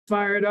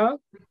fired up?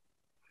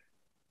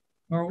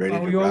 Are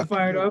we all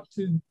fired up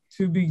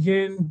to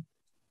begin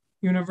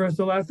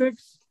universal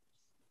ethics?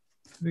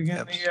 To begin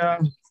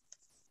the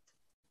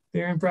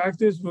theory and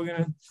practice?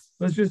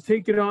 Let's just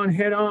take it on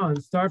head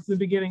on. Start from the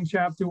beginning,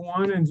 chapter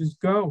 1, and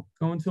just go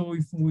until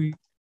we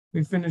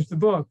finish the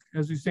book.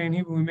 As we say in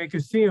Hebrew, we make a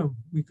siyum.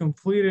 We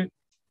complete it,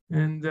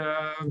 and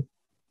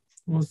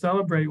we'll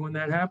celebrate when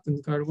that happens,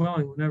 God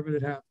willing, whenever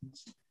that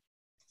happens.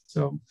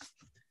 So,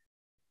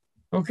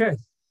 okay.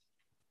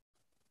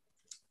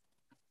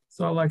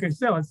 So like I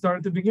said, let's start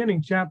at the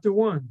beginning, chapter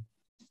 1.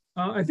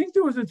 I think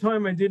there was a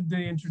time I did the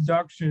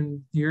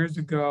introduction years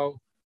ago.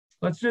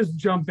 Let's just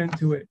jump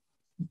into it.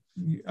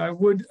 I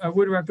would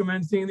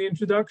recommend seeing the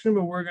introduction,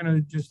 but we're going to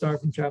just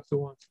start from chapter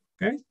 1,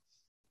 okay?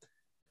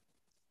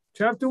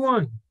 Chapter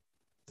 1,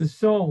 the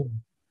soul,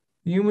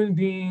 the human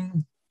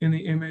being in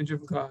the image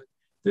of God.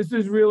 This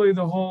is really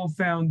the whole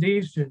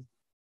foundation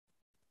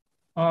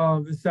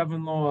of the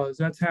 7 laws.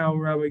 That's how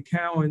Rabbi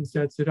Cowan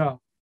sets it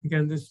up.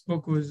 Again, the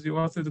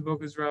author of the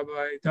book is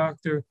Rabbi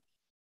Dr.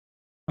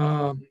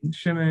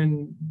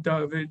 Shimon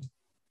David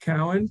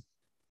Cowan.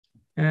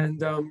 And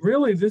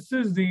really, this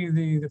is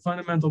the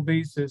fundamental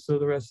basis of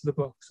the rest of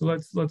the book. So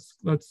let's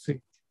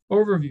see.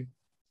 Overview.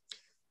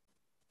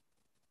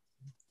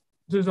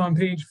 This is on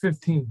page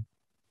 15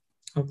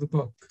 of the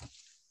book.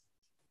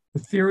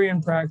 The Theory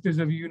and Practice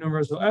of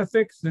Universal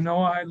Ethics, the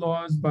Noahide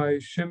Laws by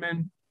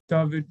Shimon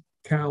David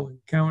Cowan.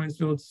 Cowan is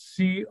spelled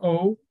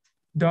C-O-W-E-N.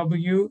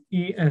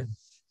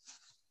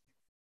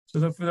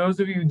 So for those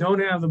of you who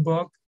don't have the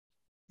book,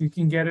 you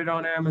can get it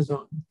on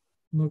Amazon.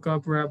 Look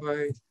up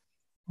Rabbi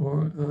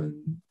or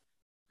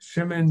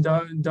Shimon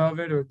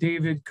David or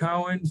David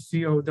Cowan,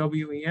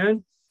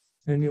 C-O-W-E-N,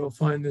 and you'll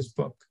find this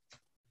book.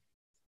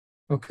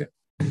 Okay.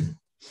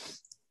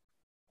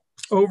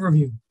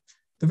 Overview.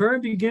 The very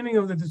beginning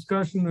of the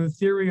discussion of the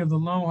theory of the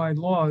Noahide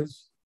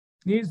laws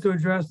needs to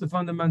address the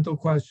fundamental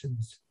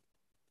questions.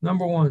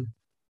 Number 1,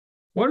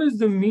 what is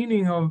the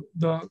meaning of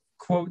the,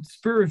 quote,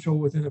 spiritual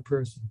within a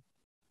person?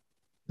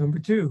 Number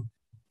 2,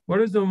 what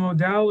is the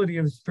modality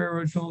of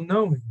spiritual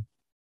knowing?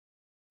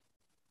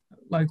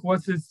 Like,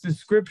 what's its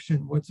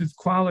description? What's its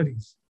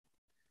qualities?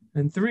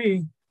 And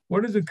 3,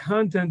 what is the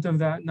content of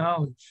that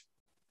knowledge?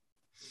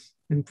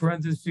 In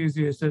parentheses,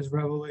 it says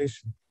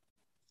revelation.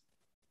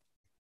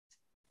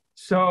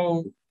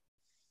 So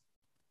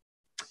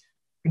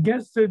I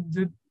guess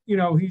that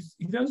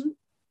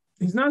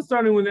he's not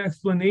starting with an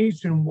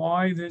explanation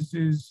why this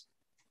is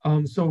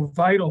so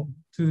vital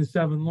to the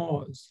 7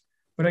 laws,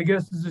 but I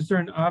guess there's a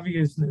certain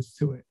obviousness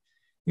to it.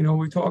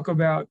 We talk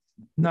about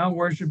not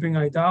worshiping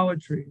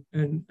idolatry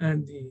and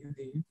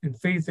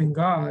faith in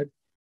God,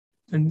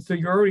 and so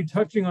you're already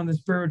touching on the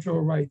spiritual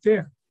right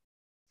there.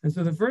 And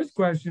so the first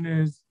question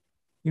is,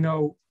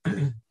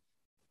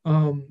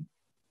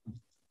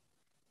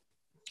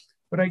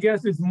 but I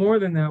guess it's more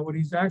than that. What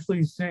he's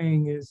actually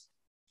saying is,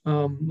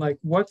 like,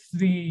 what's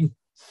the,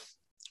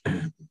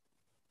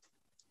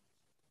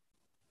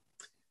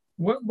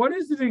 what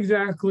is it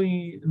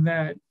exactly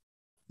that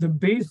the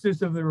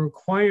basis of the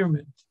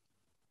requirement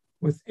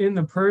within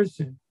the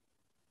person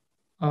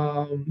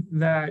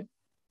that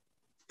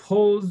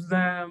pulls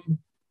them,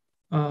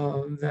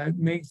 that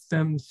makes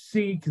them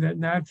seek, that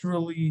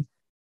naturally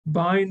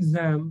binds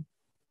them,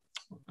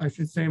 I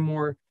should say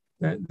more,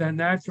 that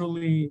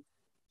naturally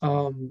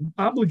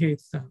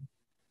obligates them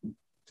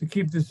to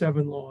keep the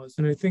 7 laws.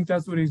 And I think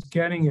that's what he's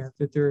getting at,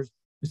 that there's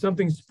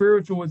something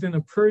spiritual within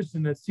a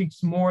person that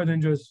seeks more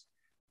than just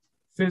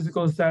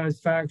physical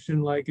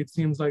satisfaction, like it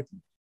seems like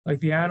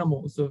the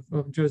animals of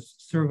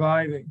just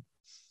surviving.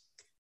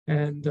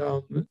 And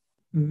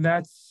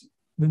that's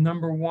the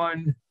number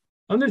 1.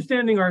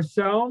 Understanding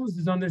ourselves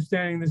is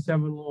understanding the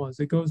 7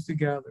 laws. It goes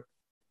together.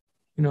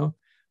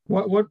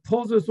 What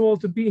pulls us all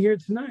to be here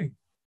tonight?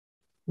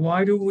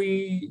 Why do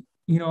we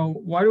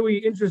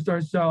interest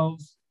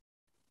ourselves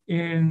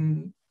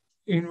in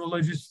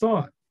religious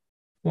thought?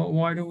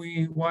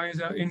 Why is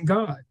that in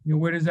God?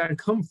 Where does that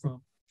come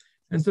from?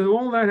 And so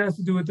all that has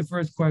to do with the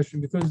first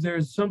question, because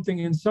there's something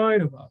inside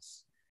of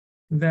us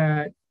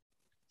that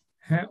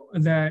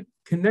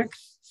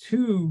connects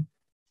to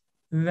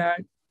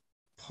that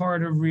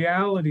part of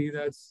reality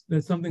that's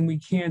something we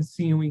can't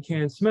see and we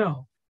can't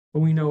smell, but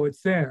we know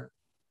it's there,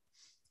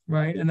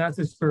 right? And that's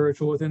the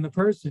spiritual within the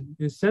person,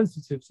 is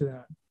sensitive to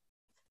that.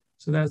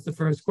 So that's the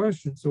first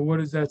question. So what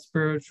does that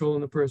spiritual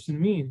in the person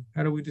mean?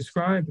 How do we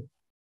describe it?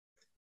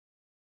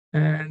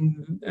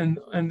 And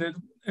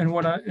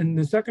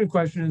the second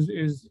question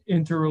is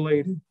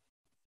interrelated.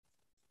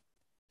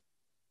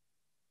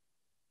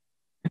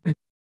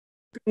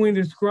 We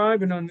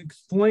describe and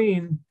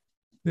explain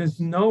this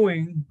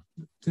knowing,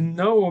 to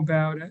know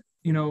about it,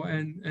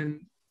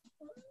 and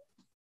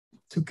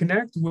to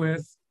connect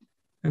with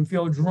and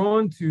feel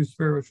drawn to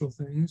spiritual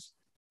things.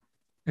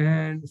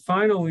 And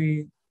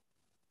finally,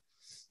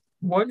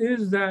 what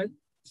is that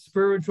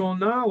spiritual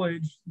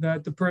knowledge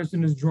that the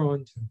person is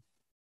drawn to?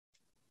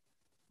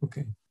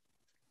 Okay.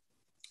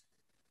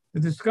 The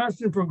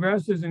discussion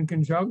progresses in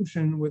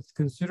conjunction with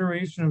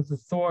consideration of the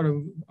thought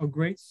of a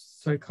great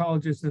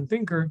psychologist and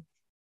thinker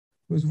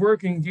whose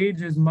work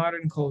engages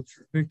modern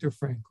culture, Viktor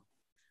Frankl.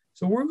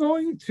 So we're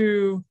going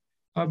to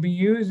be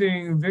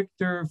using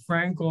Viktor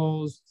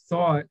Frankl's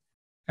thought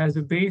as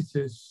a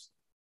basis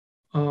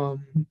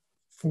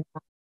for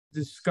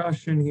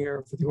discussion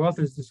here, for the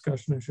author's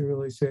discussion, I should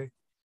really say,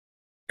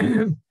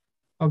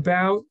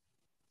 about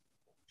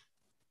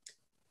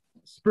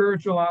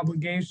spiritual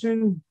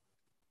obligation,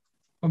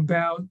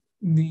 about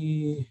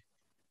the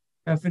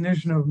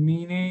definition of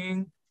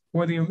meaning,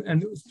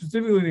 and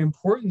specifically the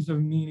importance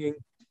of meaning,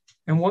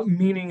 and what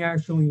meaning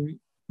actually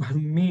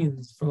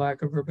means, for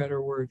lack of a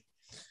better word.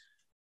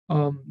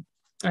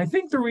 I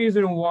think the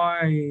reason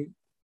why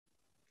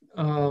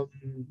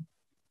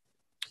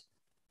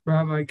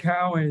Rabbi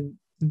Cowan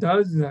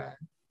does that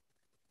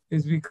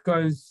is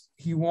because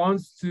he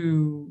wants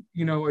to,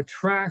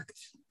 attract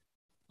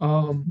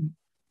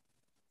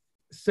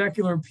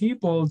secular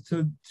people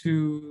to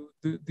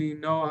the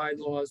Noahide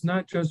laws,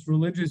 not just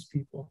religious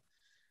people.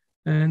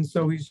 And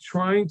so he's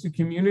trying to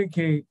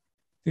communicate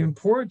the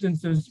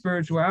importance of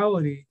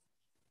spirituality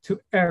to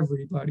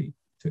everybody,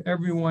 to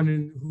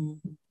everyone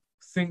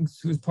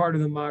who's part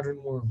of the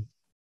modern world.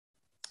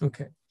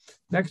 Okay,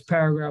 next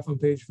paragraph on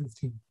page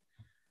 15.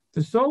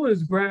 The soul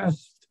is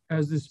grasped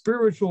as the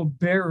spiritual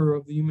bearer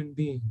of the human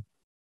being,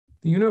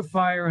 the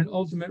unifier and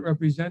ultimate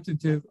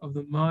representative of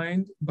the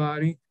mind,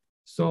 body,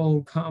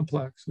 soul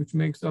complex, which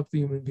makes up the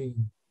human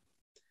being.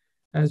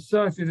 As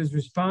such, it is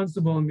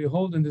responsible and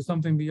beholden to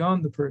something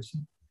beyond the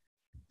person.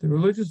 The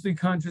religiously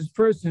conscious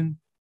person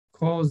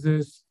calls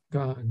this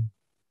God.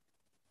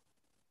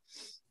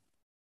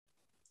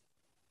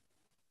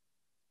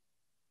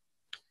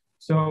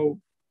 So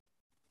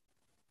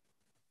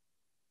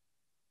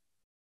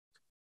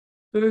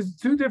there's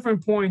two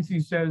different points he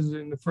says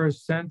in the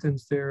first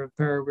sentence there of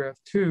paragraph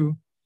 2.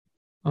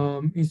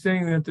 He's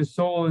saying that the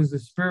soul is the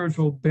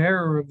spiritual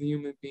bearer of the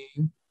human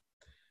being.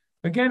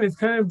 Again, it's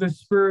kind of the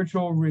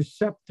spiritual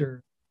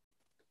receptor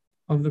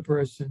of the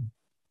person.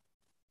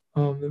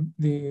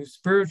 The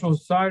spiritual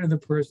side of the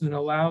person that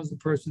allows the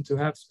person to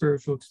have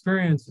spiritual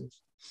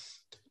experiences.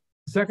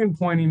 The second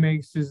point he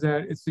makes is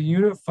that it's the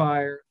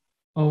unifier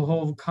of a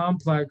whole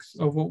complex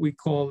of what we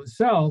call the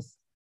self,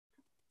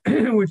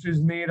 which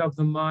is made of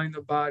the mind,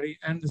 the body,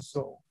 and the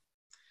soul.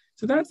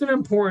 So that's an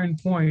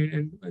important point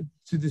and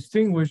to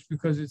distinguish,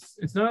 because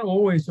it's not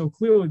always so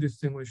clearly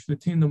distinguished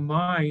between the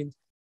mind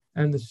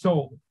and the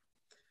soul.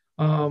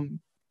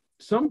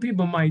 Some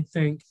people might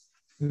think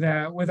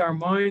that with our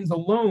minds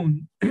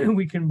alone,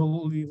 we can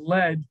be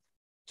led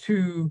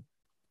to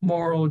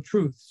moral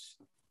truths.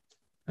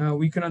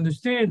 We can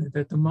understand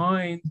that the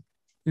mind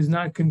is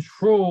not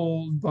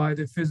controlled by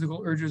the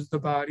physical urges of the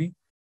body.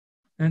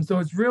 And so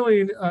it's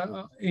really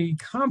a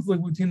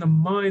conflict between the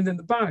mind and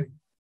the body.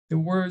 There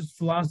were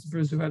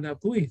philosophers who had that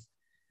belief.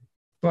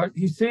 But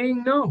he's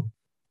saying no,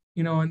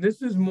 and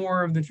this is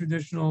more of the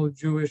traditional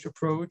Jewish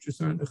approach, or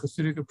certainly the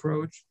Hasidic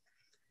approach,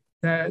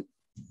 that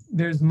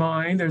there's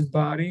mind, there's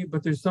body,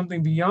 but there's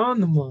something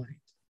beyond the mind.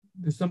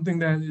 There's something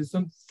that is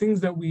some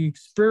things that we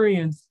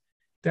experience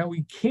that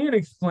we can't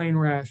explain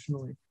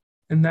rationally,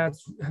 and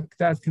that's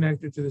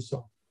connected to the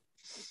soul.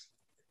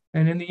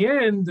 And in the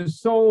end, the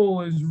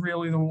soul is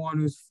really the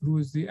one who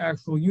is the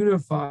actual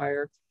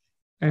unifier,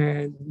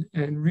 and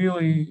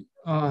really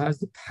has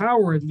the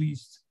power, at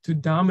least, to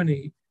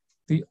dominate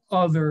the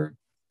other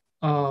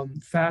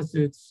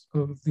facets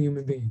of the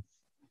human being.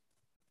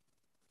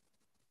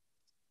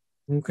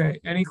 Okay,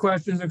 any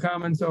questions or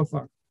comments so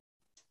far?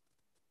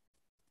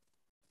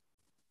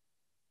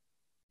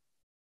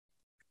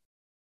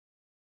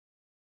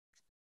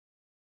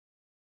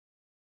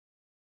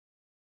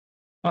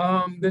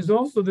 There's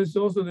also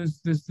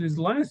this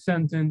last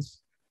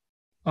sentence.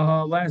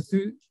 Last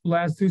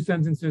two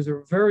sentences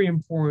are very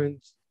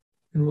important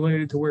and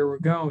related to where we're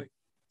going.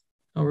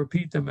 I'll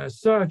repeat them. As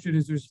such, it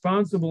is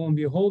responsible and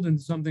beholden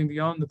to something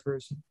beyond the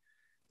person.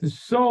 The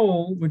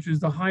soul, which is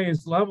the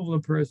highest level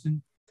of the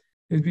person,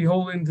 is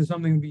beholden to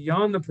something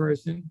beyond the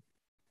person,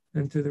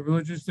 and to the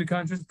religiously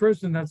conscious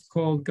person, that's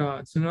called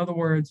God. So in other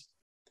words,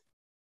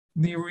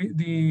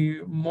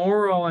 the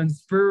moral and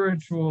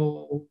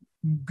spiritual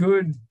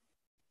good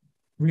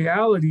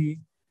reality,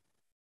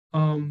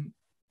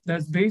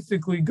 that's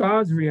basically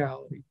God's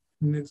reality.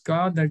 And it's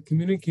God that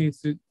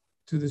communicates it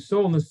to the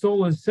soul, and the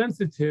soul is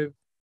sensitive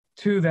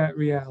to that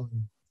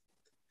reality.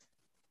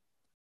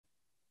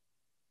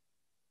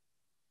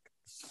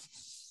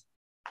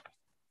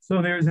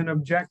 So there's an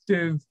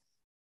objective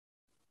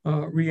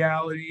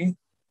reality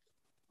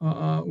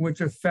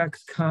which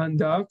affects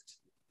conduct,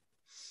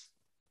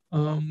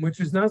 which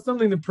is not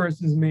something the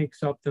person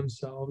makes up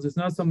themselves. It's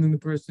not something the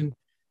person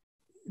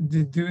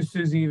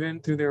deduces even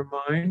through their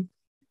mind.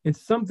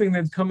 It's something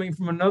that's coming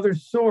from another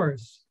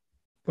source,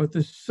 but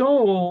the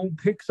soul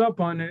picks up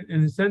on it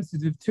and is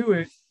sensitive to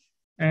it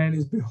and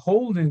is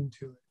beholden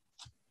to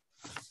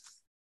it.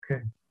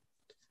 Okay.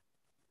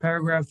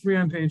 Paragraph 3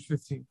 on page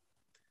 15.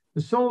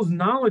 The soul's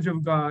knowledge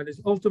of God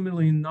is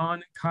ultimately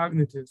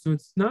non-cognitive. So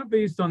it's not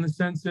based on the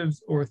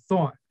senses or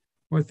thought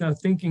or the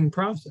thinking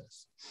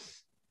process.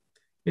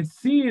 It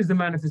sees the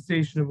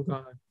manifestation of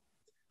God,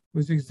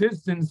 whose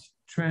existence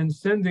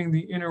transcending the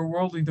inner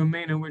worldly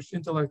domain in which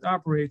intellect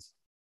operates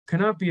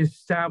cannot be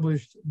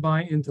established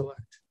by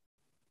intellect.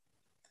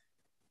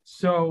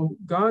 So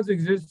God's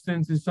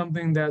existence is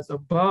something that's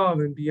above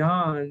and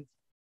beyond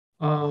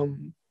the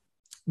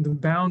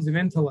bounds of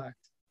intellect.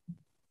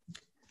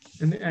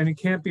 And it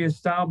can't be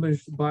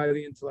established by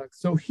the intellect.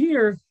 So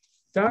here,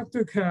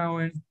 Dr.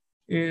 Cowan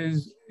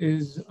is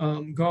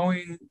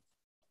going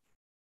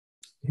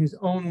his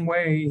own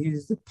way.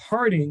 He's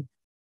departing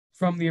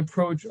from the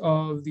approach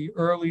of the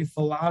early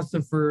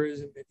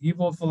philosophers and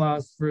medieval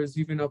philosophers,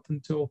 even up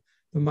until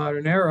the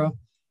modern era,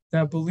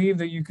 that believe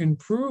that you can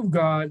prove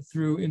God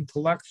through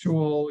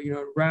intellectual,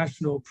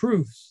 rational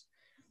proofs.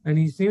 And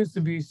he seems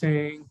to be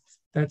saying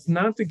that's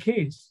not the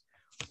case.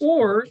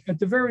 Or at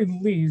the very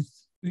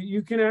least,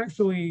 you can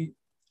actually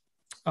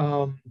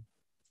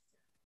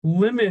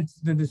limit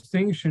the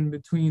distinction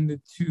between the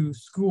two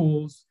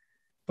schools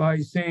by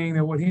saying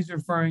that what he's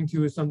referring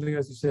to is something,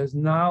 as he says,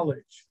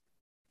 knowledge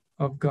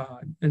of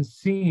God and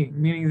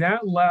seeing, meaning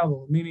that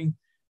level, meaning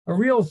a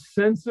real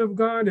sense of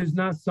God is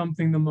not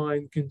something the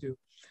mind can do.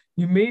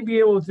 You may be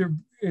able to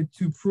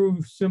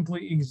prove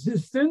simply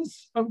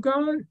existence of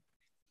God,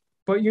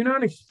 but you're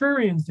not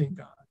experiencing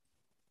God.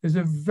 There's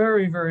a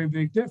very, very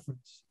big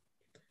difference.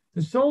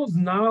 The soul's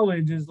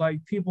knowledge is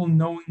like people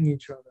knowing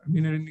each other. I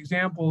mean, an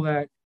example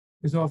that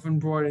is often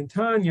brought in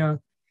Tanya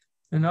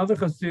and other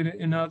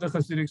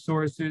Hasidic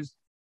sources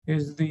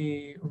is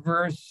the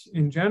verse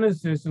in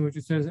Genesis in which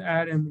it says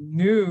Adam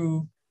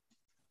knew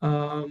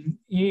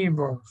Eve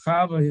or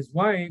Chava, his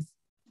wife.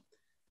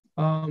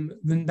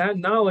 Then that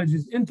knowledge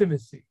is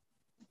intimacy.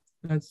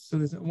 So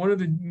one of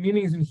the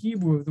meanings in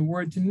Hebrew of the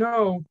word to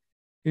know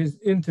is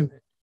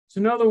intimate. So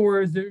in other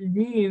words, it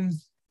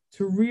means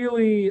to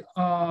really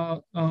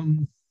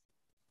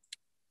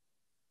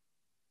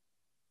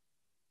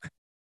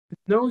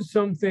know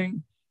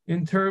something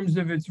in terms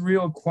of its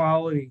real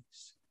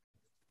qualities,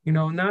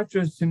 not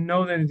just to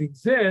know that it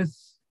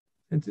exists,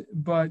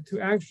 but to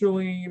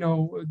actually,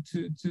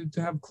 to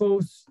have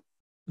close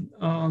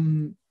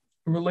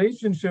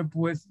relationship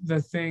with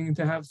the thing,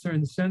 to have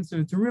certain sense of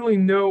it, to really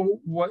know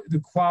what the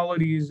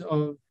qualities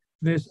of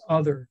this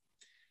other.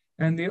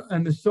 And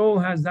the soul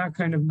has that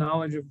kind of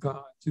knowledge of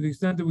God to the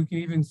extent that we can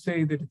even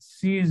say that it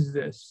sees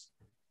this.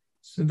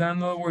 So then,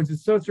 in other words,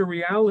 it's such a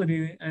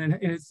reality and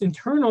it's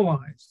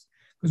internalized.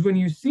 Because when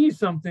you see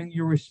something,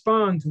 you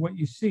respond to what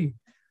you see.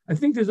 I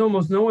think there's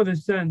almost no other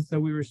sense that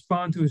we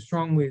respond to as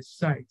strongly as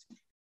sight.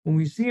 When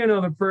we see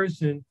another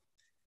person,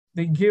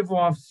 they give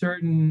off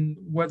certain,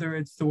 whether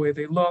it's the way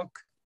they look,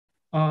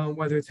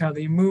 whether it's how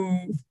they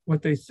move,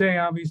 what they say,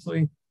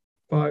 obviously,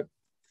 but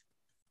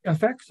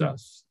affects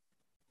us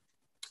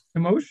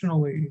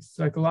emotionally,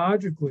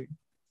 psychologically.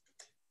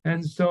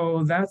 And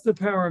so that's the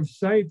power of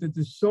sight, that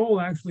the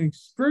soul actually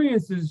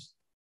experiences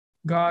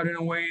God in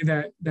a way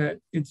that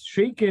it's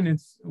shaken,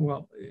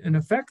 and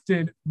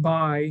affected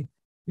by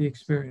the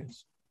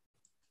experience.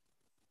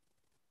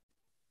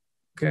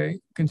 Okay,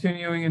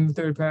 continuing in the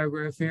third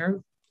paragraph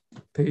here,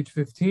 page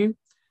 15.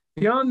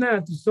 Beyond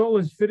that, the soul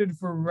is fitted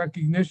for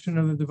recognition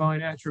of the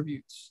divine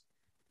attributes,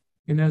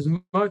 in as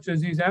much as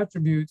these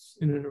attributes,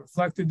 in a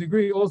reflected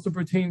degree, also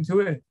pertain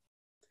to it.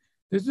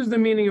 This is the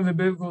meaning of the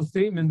biblical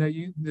statement that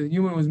the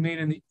human was made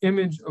in the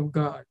image of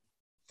God.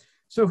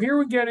 So here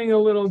we're getting a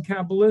little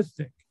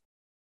Kabbalistic,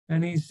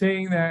 and he's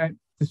saying that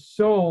the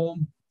soul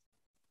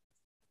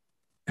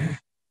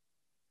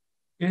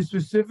is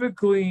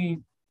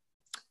specifically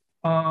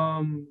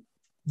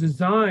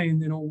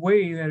designed in a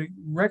way that it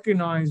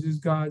recognizes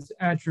God's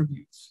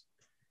attributes.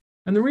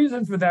 And the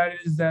reason for that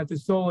is that the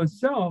soul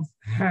itself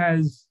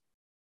has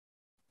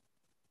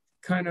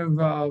kind of,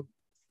 I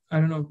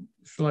don't know,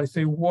 shall I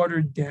say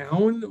watered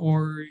down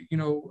or,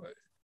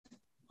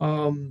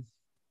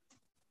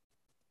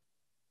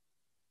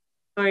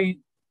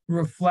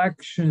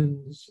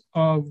 reflections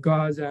of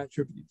God's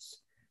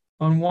attributes.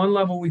 On one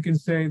level, we can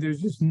say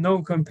there's just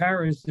no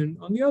comparison.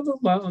 On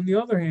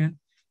the other hand,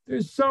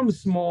 there's some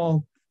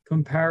small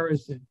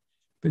comparison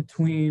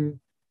between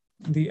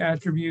the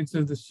attributes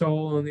of the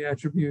soul and the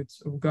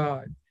attributes of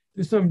God.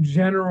 There's some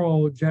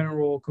general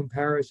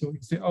comparison. We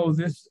can say, oh,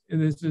 this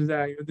is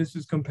that. This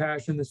is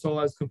compassion. The soul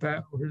has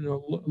compassion,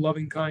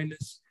 loving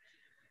kindness,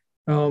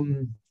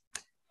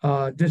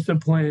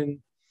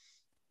 discipline,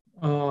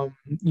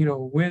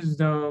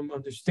 wisdom,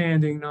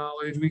 understanding,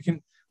 knowledge. We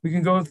can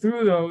go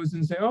through those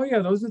and say, oh yeah,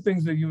 those are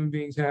things that human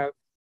beings have.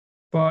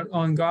 But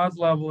on God's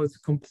level, it's a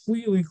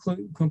completely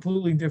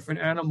different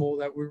animal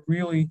that we're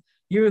really,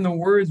 even the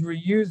words we're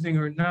using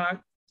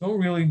don't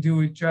really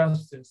do it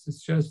justice.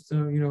 It's just,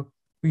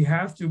 we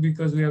have to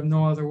because we have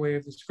no other way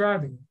of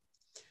describing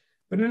it.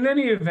 But in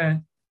any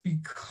event,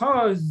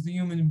 because the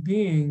human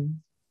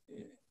being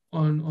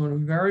on a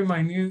very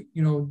minute,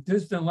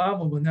 distant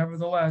level, but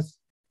nevertheless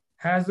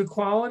has the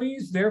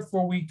qualities,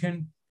 therefore we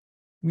can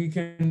we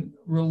can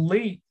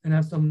relate and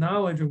have some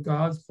knowledge of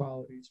God's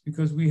qualities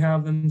because we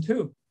have them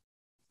too.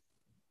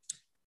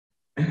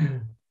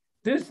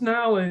 This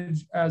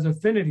knowledge as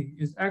affinity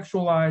is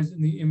actualized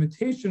in the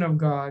imitation of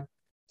God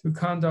through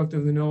conduct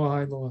of the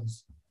Noahide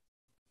laws.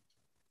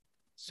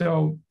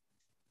 So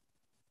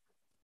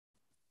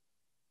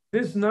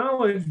this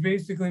knowledge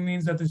basically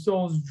means that the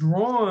soul is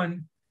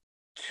drawn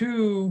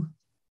to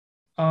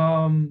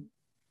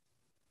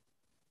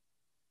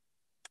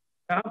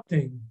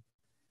adopting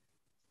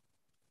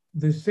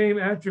the same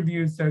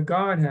attributes that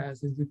God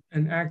has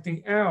and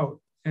acting out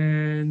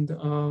and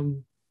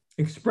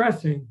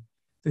expressing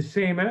the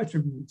same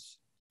attributes.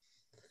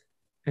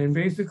 And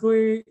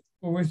basically,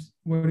 what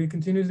he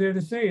continues there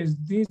to say is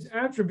these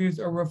attributes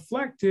are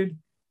reflected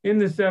in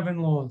the 7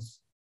 laws.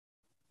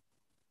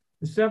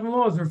 The 7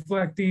 laws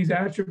reflect these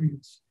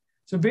attributes.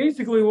 So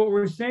basically what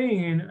we're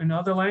saying in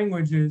other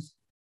languages,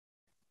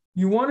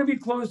 you want to be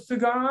close to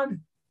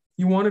God,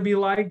 you want to be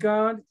like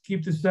God,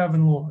 keep the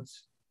 7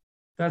 laws.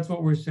 That's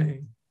what we're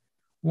saying.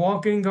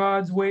 Walk in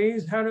God's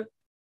ways.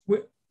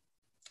 When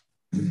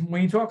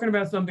you're talking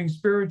about something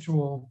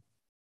spiritual,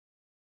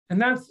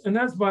 and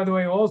that's by the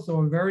way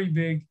also a very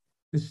big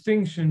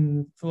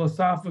distinction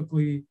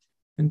philosophically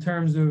in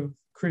terms of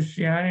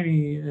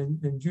Christianity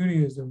and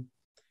Judaism,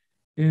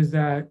 is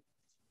that,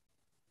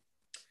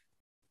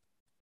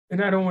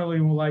 and I don't really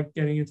like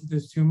getting into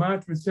this too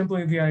much, but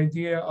simply the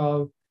idea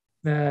of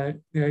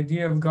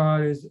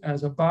God is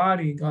as a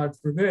body, God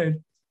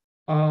forbid,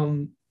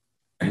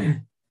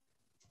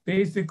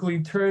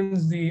 basically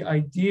turns the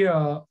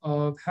idea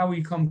of how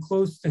we come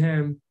close to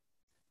him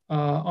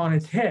on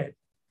its head.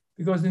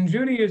 Because in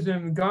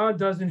Judaism, God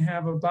doesn't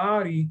have a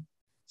body,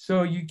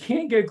 so you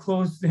can't get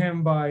close to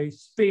him by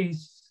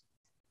space,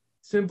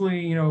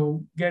 simply,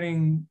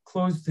 getting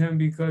close to him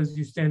because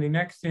you're standing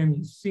next to him,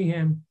 you see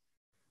him.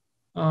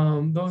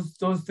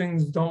 Those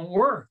things don't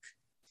work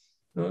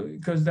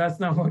because that's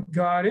not what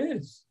God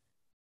is.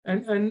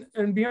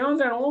 And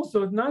beyond that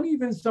also, not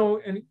even so,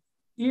 and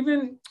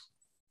even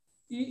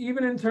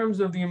in terms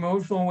of the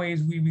emotional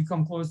ways we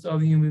become close to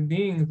other human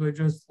beings, but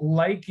just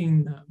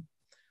liking them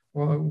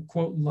or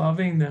quote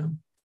loving them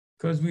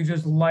because we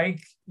just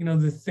like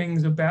the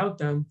things about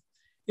them,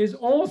 is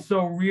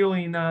also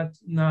really not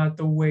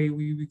the way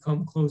we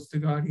become close to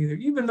God either,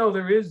 even though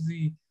there is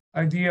the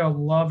idea of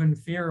love and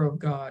fear of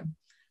God.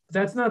 But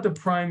that's not the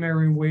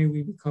primary way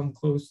we become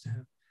close to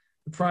him.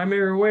 The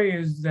primary way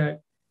is that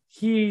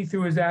he,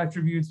 through his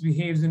attributes,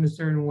 behaves in a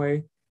certain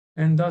way,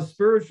 and thus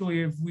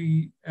spiritually, if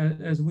we,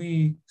 as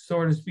we,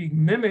 so to speak,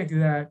 mimic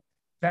that,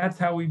 that's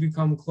how we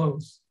become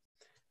close.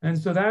 And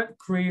so that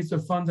creates a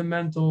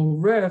fundamental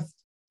rift,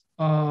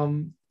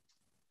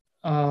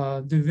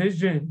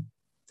 division,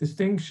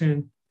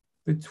 distinction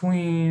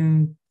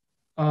between,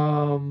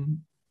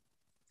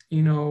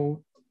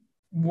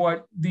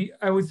 what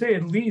I would say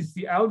at least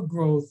the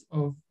outgrowth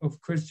of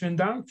Christian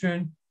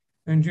doctrine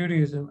and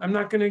Judaism. I'm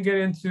not going to get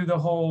into the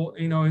whole,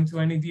 into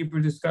any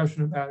deeper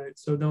discussion about it.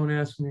 So don't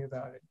ask me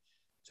about it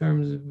in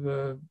terms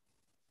of,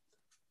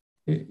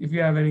 if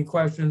you have any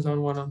questions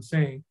on what I'm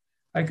saying.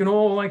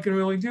 All I can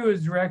really do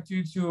is direct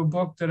you to a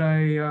book that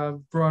I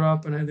brought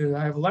up and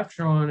I have a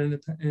lecture on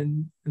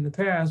in the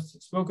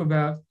past, spoke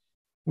about,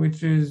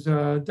 which is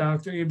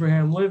Dr.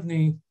 Abraham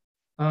Livni.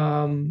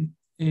 In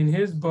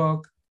his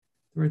book,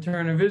 The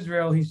Return of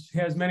Israel, he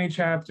has many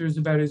chapters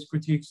about his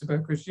critiques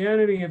about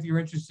Christianity. If you're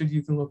interested,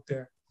 you can look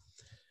there.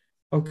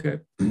 Okay.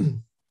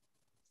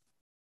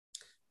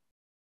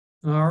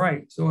 All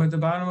right, so at the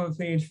bottom of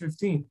page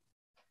 15.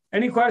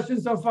 Any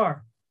questions so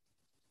far?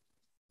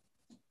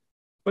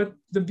 But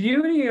the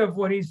beauty of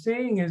what he's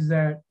saying is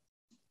that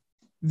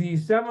the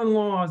 7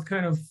 laws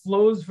kind of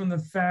flows from the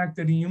fact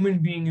that a human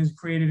being is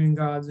created in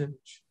God's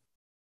image.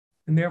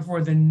 And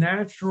therefore the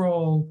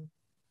natural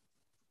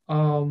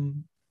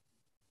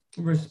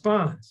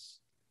response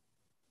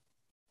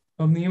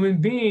of the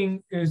human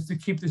being is to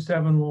keep the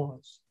 7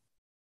 laws.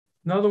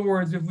 In other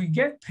words, if we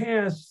get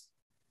past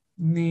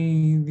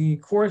the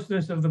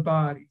coarseness of the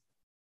body,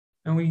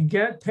 and we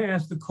get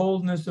past the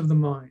coldness of the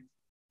mind,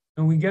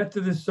 and we get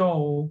to the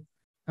soul,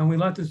 and we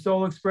let the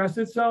soul express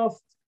itself,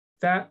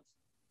 that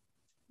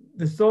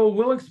the soul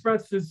will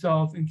express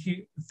itself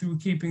through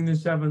keeping the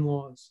 7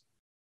 laws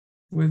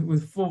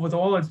with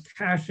all its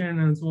passion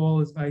and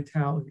all its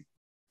vitality.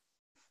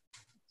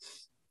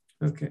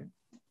 Okay.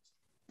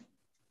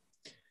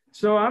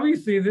 So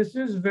obviously this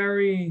is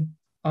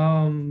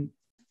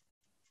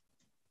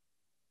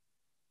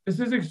this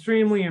is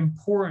extremely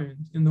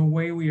important in the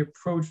way we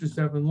approach the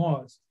 7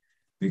 laws,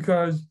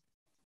 because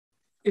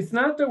it's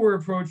not that we're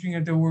approaching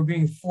it that we're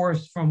being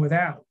forced from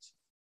without,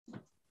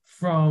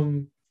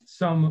 from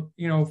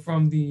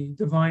from the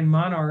divine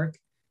monarch,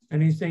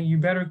 and he's saying, you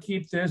better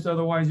keep this,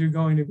 otherwise you're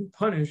going to be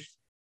punished.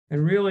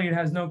 And really it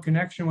has no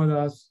connection with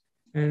us,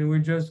 and we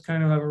just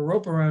kind of have a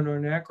rope around our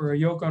neck or a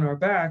yoke on our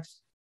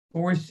backs.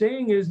 What we're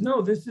saying is,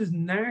 no, this is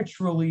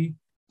naturally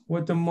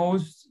what the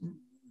most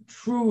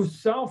true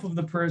self of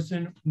the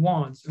person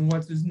wants, and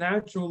what is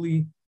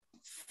naturally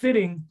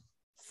fitting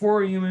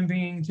for a human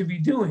being to be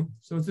doing.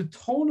 So it's a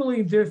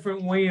totally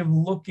different way of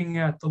looking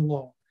at the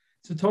law.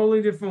 It's a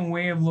totally different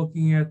way of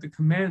looking at the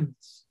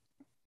commandments.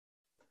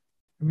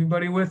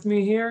 Everybody with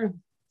me here?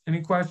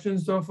 Any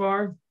questions so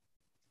far?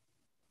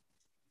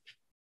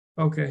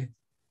 Okay.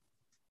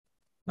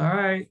 All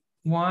right.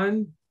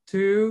 1,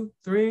 2,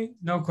 3.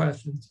 No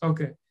questions.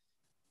 Okay.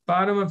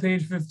 Bottom of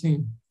page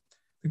 15.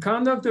 The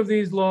conduct of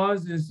these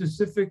laws is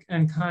specific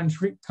and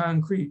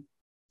concrete.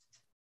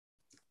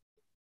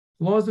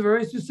 Laws are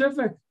very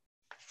specific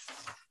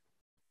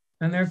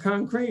and they're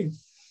concrete.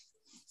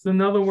 So in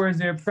other words,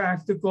 they're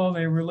practical,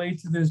 they relate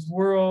to this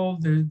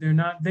world, they're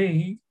not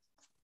vague.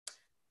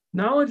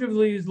 Knowledge of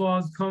these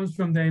laws comes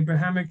from the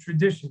Abrahamic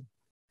tradition,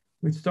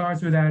 which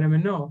starts with Adam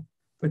and Noah,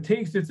 but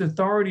takes its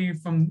authority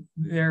from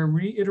their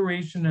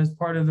reiteration as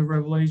part of the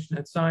revelation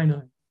at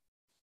Sinai.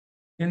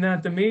 In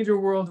that the major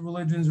world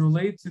religions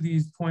relate to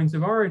these points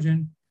of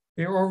origin,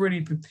 they are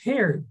already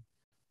prepared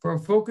for a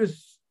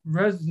focused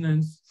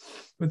resonance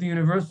with the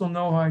universal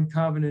Noahide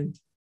covenant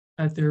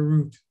at their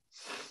root.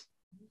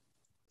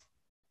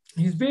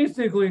 He's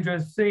basically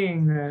just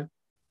saying that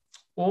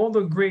all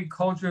the great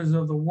cultures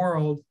of the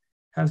world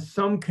have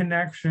some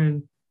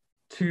connection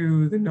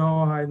to the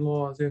Noahide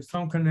laws. They have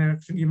some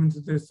connection even to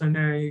the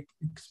Sinai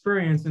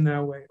experience in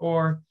that way,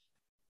 or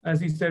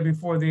as he said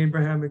before, the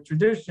Abrahamic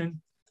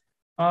tradition.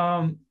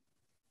 And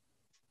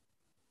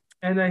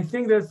I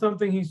think that's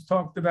something he's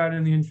talked about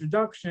in the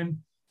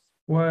introduction,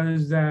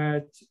 was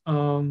that,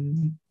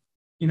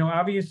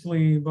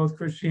 obviously both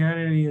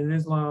Christianity and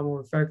Islam were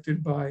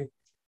affected by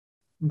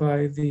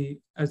the,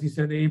 as he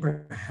said, the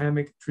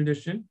Abrahamic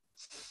tradition.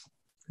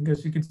 I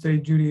guess you could say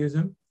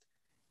Judaism.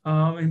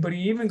 But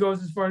he even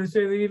goes as far to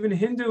say that even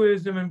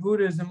Hinduism and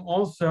Buddhism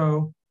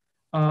also,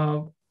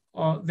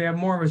 they have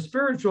more of a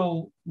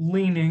spiritual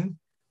leaning,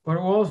 but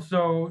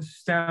also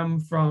stem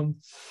from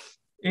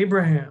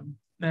Abraham,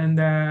 and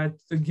that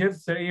the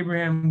gifts that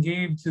Abraham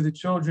gave to the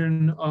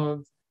children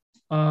of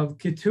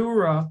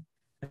Keturah,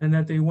 and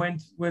that they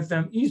went with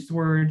them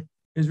eastward,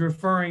 is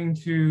referring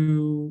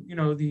to,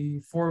 the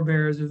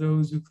forebears of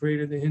those who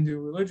created the Hindu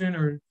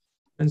religion,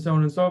 and so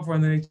on and so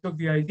forth. And they took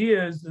the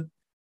ideas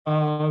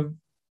of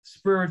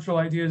spiritual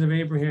ideas of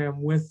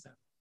Abraham with them.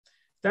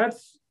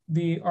 That's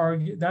the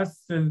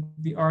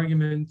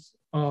argument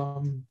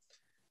or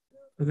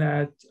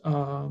that's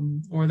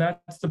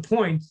the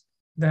point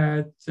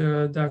that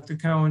Dr.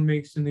 Cowan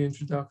makes in the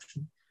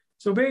introduction.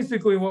 So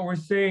basically what we're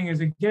saying is,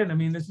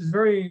 again, this is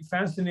very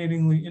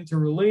fascinatingly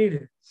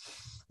interrelated.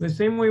 The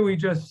same way we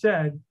just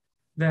said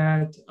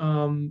that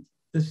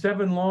the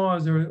 7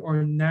 laws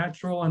are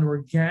natural and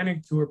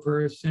organic to a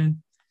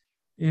person,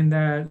 in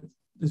that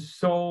the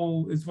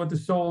soul is what the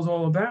soul is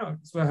all about.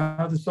 It's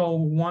how the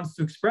soul wants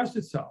to express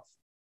itself.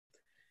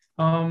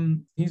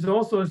 He's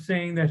also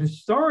saying that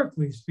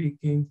historically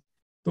speaking,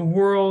 the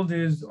world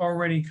is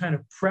already kind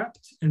of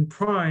prepped and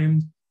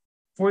primed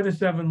for the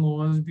 7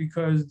 laws,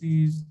 because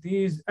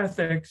these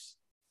ethics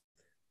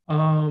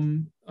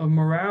of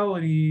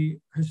morality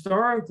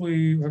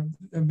historically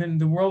have been,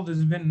 the world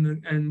has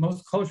been, and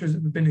most cultures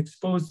have been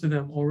exposed to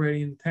them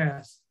already in the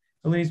past,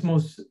 at least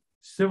most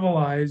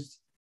civilized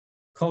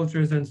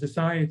cultures and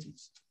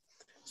societies.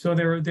 So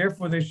they're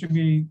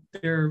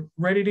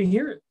ready to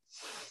hear it.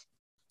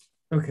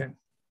 Okay.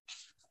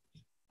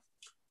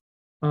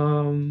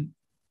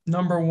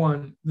 Number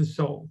 1, the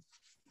soul,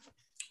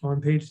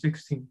 on page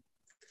 16.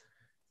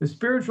 The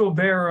spiritual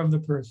bearer of the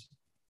person.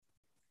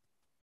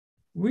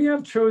 We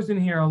have chosen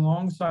here,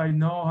 alongside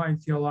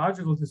Noahide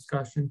theological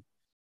discussion,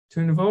 to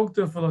invoke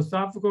the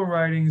philosophical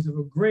writings of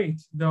a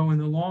great, though in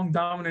the long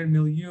dominant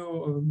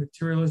milieu of a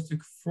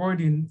materialistic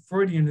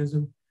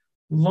Freudianism,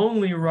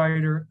 lonely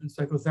writer and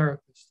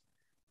psychotherapist,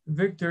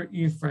 Viktor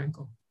E.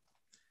 Frankl.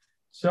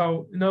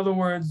 So, in other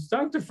words,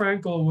 Dr.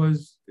 Frankl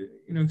was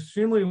an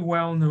extremely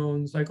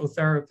well-known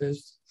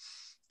psychotherapist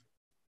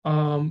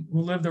who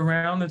lived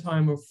around the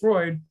time of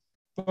Freud,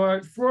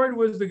 but Freud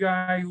was the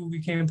guy who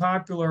became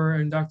popular,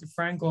 and Dr.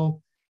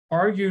 Frankl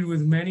argued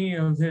with many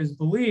of his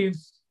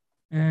beliefs,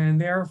 and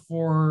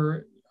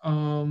therefore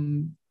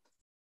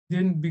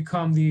didn't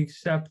become the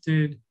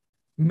accepted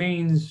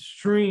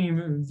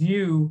mainstream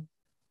view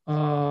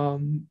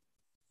in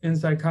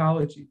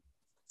psychology.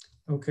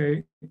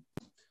 Okay.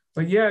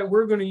 But yeah,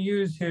 we're going to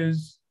use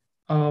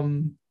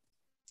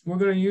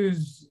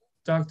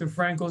Dr.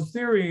 Frankl's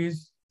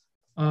theories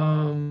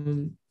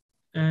and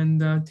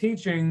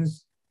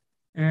teachings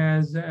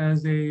as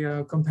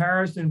a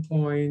comparison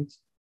point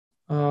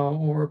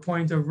or a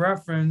point of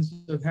reference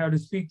of how to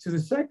speak to the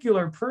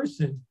secular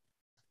person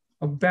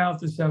about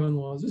the 7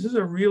 laws. This is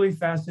a really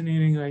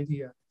fascinating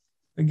idea.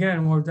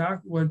 Again, what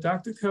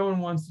Dr. Cowan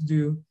wants to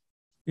do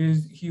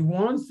is he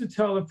wants to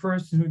tell a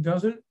person who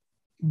doesn't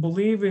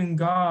believe in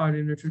God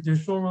in a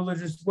traditional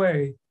religious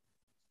way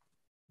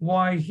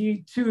why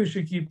he too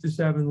should keep the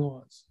 7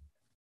 laws.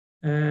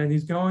 And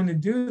he's going to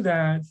do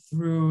that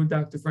through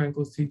Dr.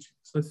 Frankl's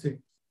teachings. Let's see.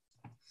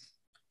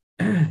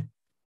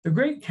 The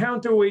great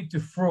counterweight to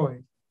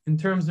Freud in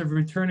terms of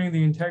returning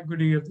the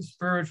integrity of the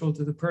spiritual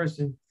to the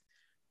person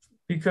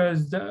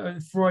because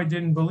Freud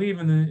didn't believe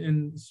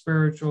in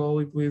spiritual.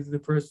 He believed the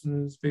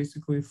person is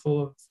basically full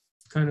of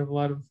kind of a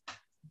lot of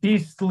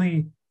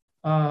beastly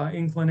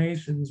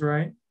inclinations,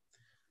 right?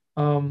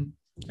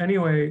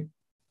 Anyway,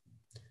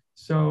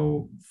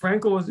 so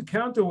Frankl was a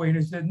counterweight.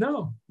 He said,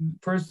 no, the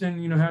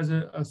person, has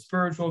a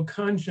spiritual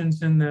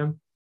conscience in them,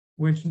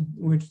 which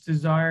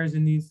desires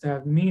and needs to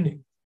have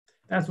meaning.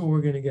 That's what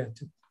we're going to get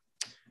to.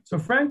 So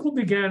Frankl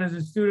began as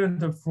a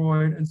student of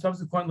Freud and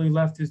subsequently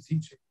left his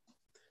teaching.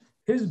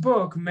 His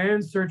book,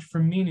 Man's Search for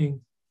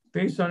Meaning,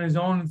 based on his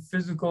own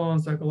physical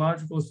and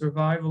psychological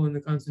survival in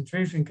the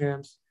concentration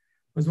camps,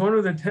 was one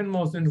of the 10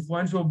 most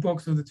influential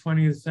books of the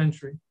 20th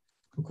century,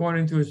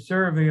 according to a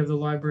survey of the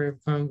Library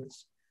of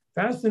Congress.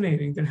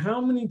 Fascinating that how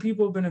many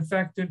people have been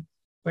affected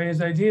by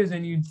his ideas,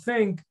 and you'd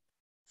think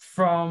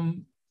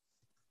from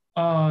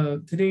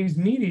today's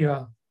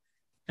media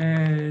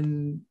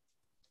and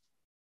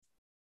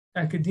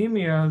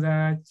academia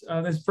that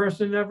this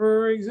person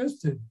never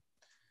existed.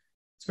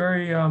 It's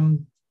very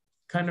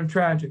kind of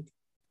tragic.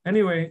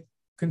 Anyway,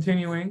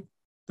 continuing,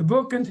 the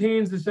book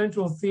contains the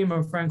central theme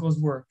of Frankl's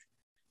work,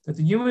 that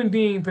the human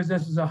being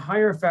possesses a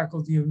higher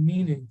faculty of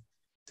meaning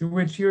through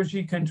which he or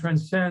she can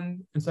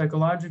transcend and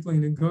psychologically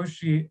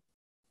negotiate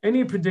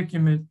any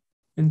predicament,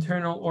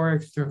 internal or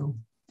external.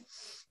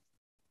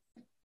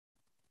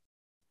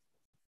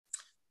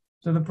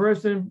 So the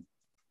person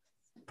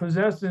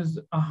possesses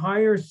a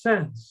higher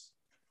sense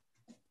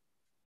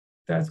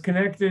that's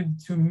connected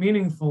to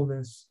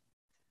meaningfulness,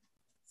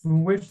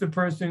 from which the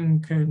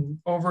person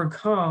can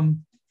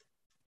overcome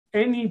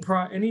any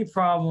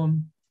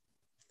problem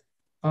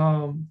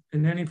in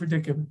any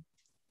predicament.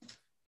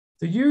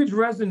 The huge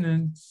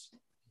resonance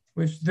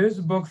which this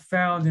book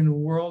found in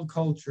world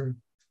culture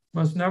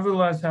must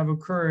nevertheless have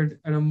occurred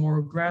at a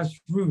more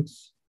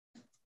grassroots,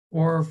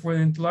 or for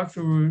the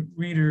intellectual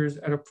readers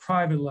at a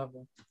private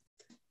level.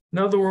 In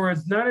other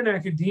words, not in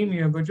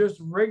academia, but just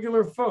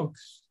regular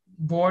folks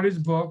bought his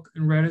book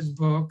and read his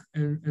book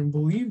and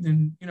believed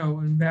in,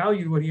 and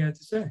valued what he had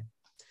to say.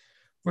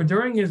 For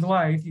during his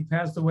life, he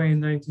passed away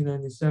in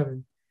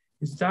 1997,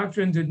 his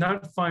doctrine did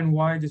not find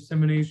wide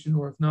dissemination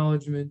or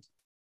acknowledgement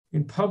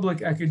in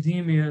public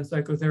academia and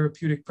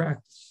psychotherapeutic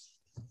practice.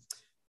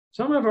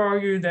 Some have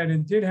argued that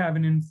it did have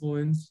an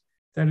influence,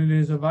 that it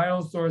is a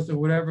vital source of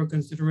whatever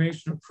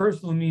consideration of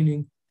personal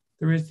meaning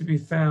there is to be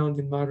found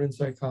in modern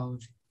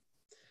psychology.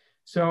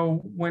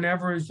 So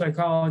whenever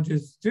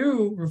psychologists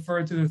do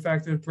refer to the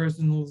fact that a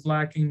person is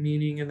lacking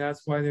meaning and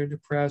that's why they're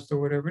depressed or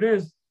whatever it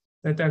is,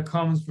 that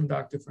comes from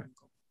Dr.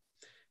 Frankl.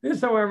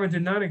 This, however,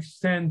 did not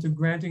extend to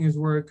granting his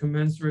work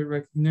commensurate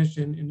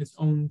recognition in its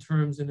own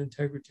terms and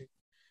integrity.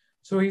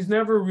 So he's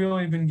never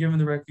really been given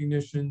the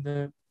recognition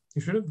that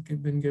he should have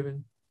been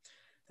given.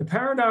 The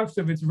paradox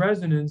of its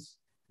resonance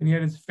and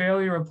yet its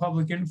failure of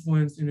public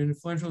influence in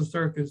influential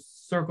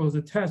circles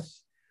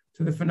attests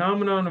to the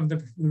phenomenon of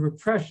the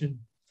repression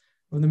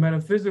of the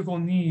metaphysical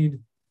need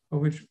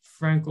of which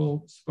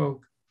Frankl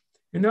spoke.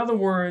 In other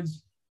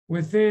words,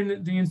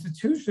 within the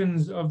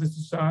institutions of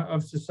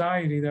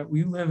society that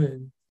we live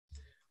in,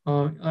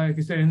 like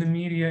I said, in the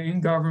media,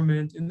 in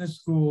government, in the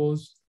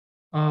schools,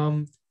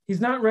 he's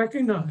not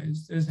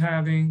recognized as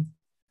having,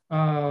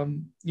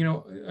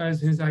 as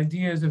his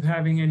ideas of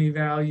having any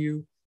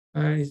value.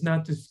 He's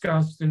not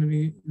discussed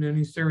in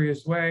any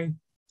serious way,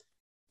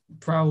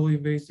 probably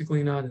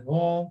basically not at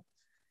all.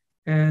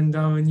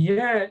 And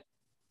yet,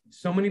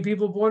 so many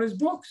people bought his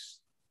books.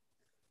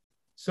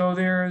 So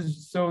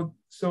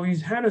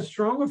he's had a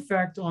strong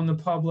effect on the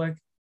public,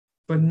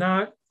 but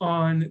not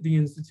on the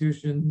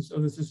institutions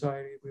of the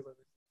society we live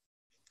in.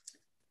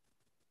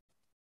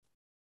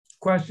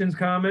 Questions,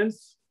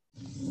 comments?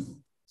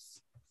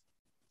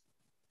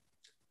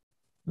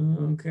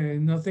 Okay,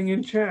 nothing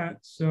in chat,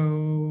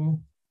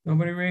 so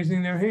nobody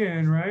raising their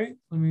hand, right?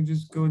 Let me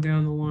just go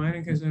down the line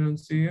in case I don't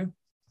see you.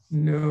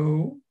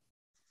 No.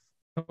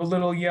 No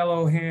little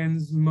yellow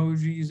hands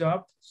emojis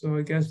up, so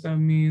I guess that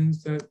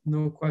means that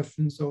no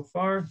questions so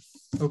far.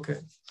 Okay.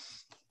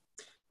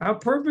 Our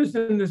purpose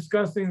in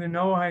discussing the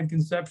Noahide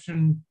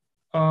conception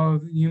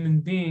of the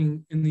human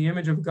being in the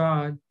image of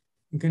God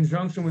in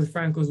conjunction with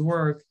Frankl's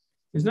work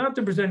is not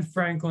to present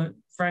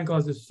Frankl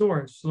as a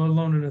source, let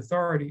alone an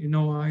authority in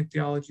Noahide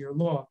theology or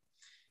law.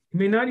 He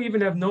may not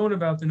even have known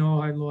about the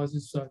Noahide laws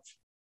as such,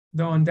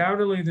 though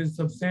undoubtedly the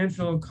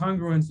substantial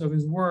congruence of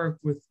his work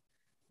with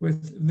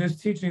this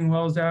teaching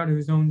wells out of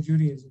his own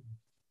Judaism.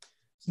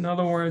 So in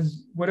other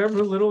words,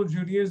 whatever little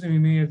Judaism he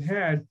may have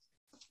had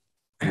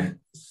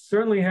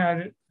certainly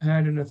had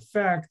an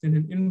effect and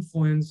an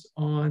influence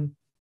on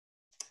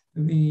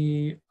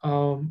the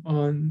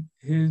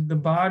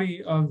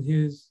body of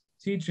his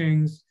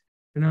teachings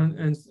and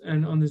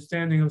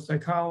understanding of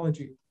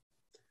psychology.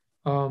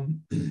 But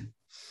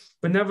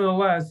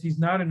nevertheless, he's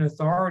not an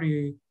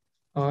authority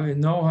in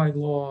Noahide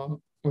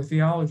law or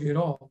theology at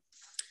all.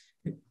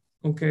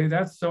 Okay,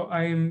 so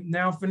I am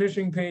now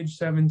finishing page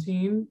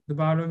 17, the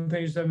bottom of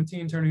page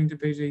 17, turning to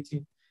page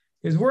 18.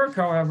 His work,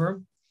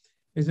 however,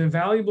 is a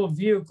valuable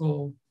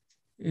vehicle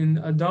in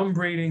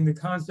adumbrating the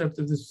concept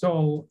of the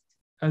soul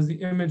as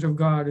the image of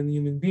God in the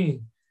human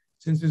being,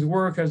 since his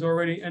work has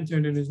already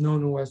entered and is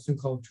known in Western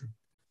culture.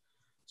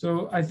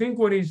 So I think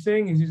what he's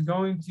saying is he's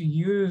going to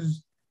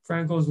use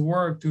Frankel's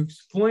work to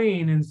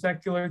explain in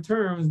secular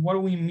terms, what do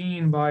we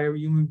mean by a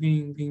human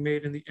being being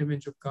made in the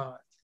image of God?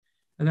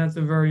 And that's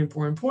a very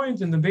important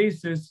point and the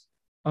basis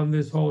of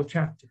this whole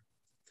chapter.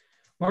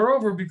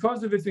 Moreover,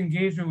 because of its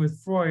engagement with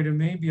Freud, it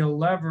may be a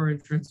lever in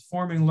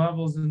transforming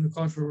levels in the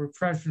cultural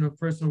repression of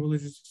personal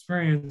religious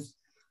experience,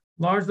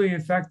 largely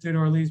affected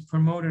or at least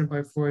promoted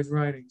by Freud's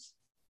writings.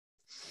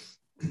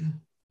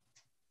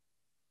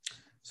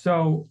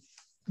 So,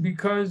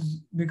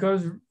 because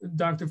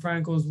Dr.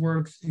 Frankel's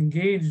works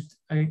engaged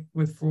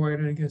with Freud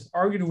and I guess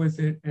argued with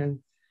it and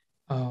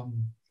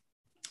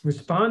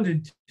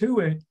responded to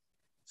it,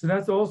 so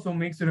that also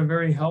makes it a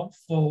very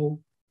helpful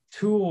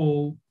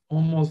tool,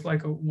 almost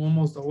like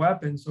almost a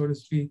weapon, so to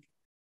speak,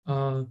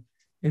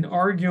 in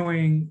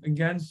arguing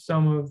against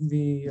some of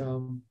the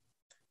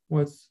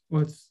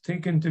what's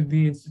taken to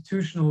be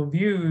institutional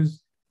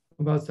views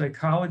about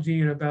psychology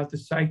and about the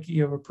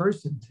psyche of a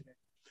person today,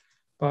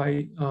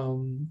 by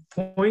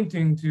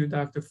pointing to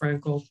Dr.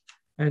 Frankel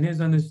and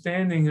his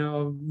understanding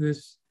of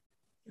this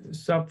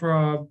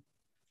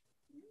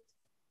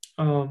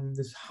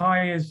this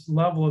highest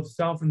level of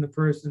self in the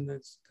person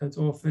that's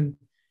often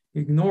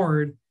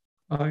ignored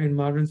in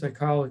modern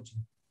psychology.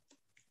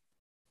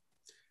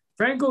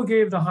 Frankel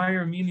gave the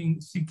higher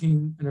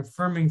meaning-seeking and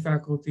affirming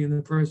faculty in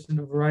the person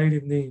a variety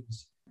of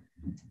names.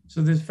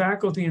 So this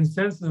faculty and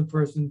sense in the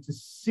person to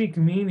seek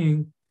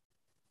meaning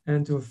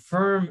and to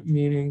affirm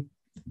meaning,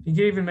 he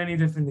gave it many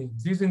different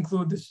names. These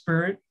include the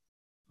spirit,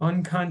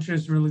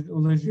 unconscious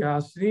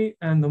religiosity,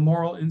 and the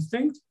moral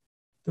instinct,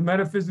 the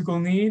metaphysical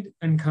need,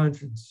 and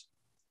conscience.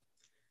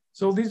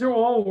 So these are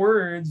all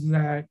words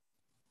that,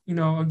 you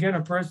know, again,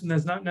 a person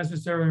that's not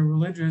necessarily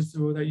religious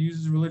or that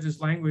uses religious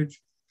language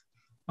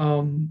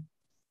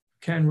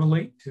can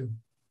relate to.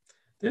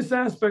 This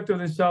aspect of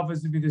the self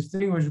is to be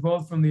distinguished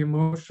both from the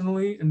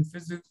emotionally and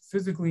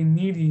physically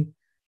needy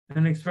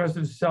and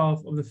expressive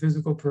self of the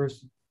physical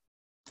person.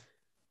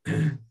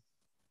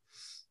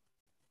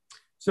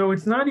 So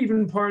it's not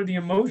even part of the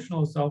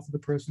emotional self of the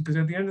person, because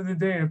at the end of the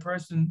day, a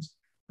person's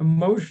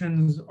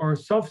emotions are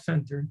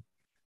self-centered,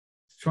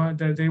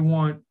 that they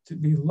want to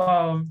be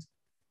loved,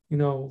 you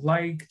know,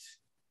 liked,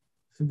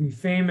 to be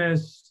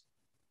famous,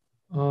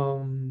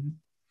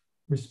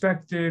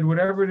 respected,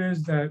 whatever it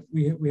is that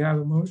we have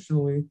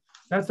emotionally,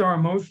 that's our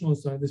emotional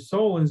side. The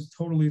soul is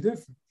totally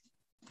different.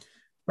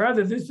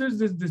 Rather, this is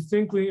this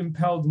distinctly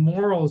impelled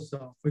moral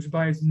self, which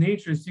by its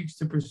nature seeks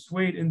to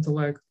persuade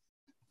intellect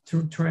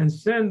to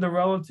transcend the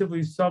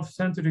relatively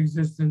self-centered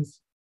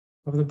existence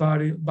of the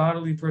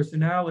bodily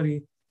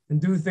personality and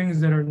do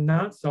things that are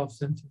not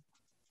self-centered.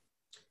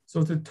 So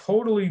it's a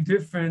totally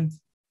different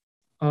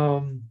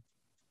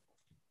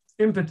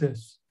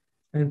impetus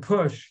and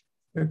push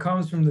that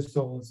comes from the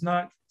soul. It's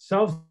not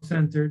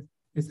self-centered,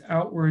 it's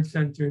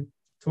outward-centered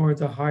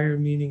towards a higher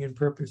meaning and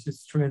purpose.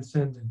 It's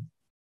transcendent.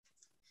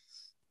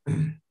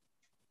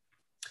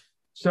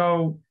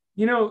 So,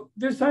 you know,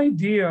 this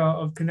idea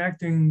of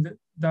connecting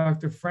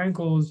Dr.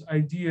 Frankel's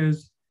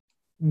ideas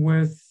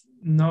with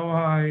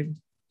Noahide,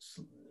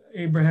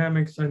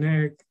 Abrahamic,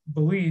 Sinaitic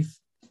belief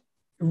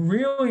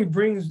really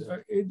brings,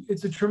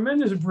 it's a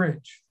tremendous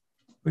bridge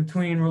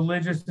between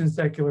religious and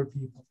secular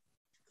people.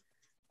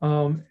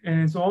 And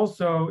it's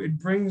also, it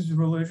brings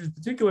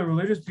particular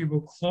religious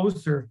people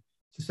closer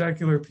to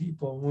secular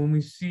people. When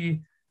we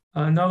see,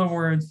 in other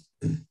words,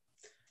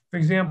 for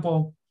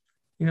example,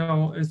 you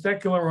know,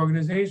 secular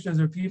organizations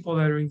are people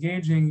that are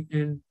engaging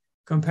in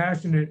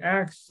compassionate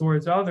acts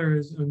towards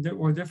others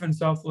or different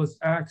selfless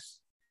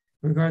acts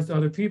in regards to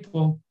other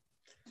people.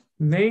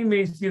 They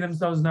may see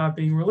themselves not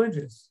being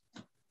religious,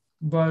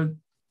 but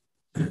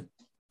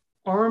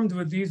armed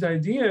with these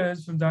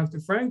ideas from Dr.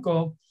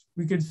 Frankel,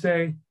 we could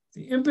say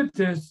the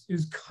impetus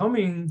is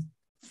coming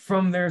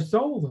from their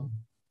soul, though.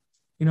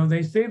 You know,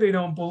 they say they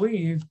don't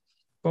believe,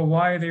 but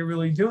why are they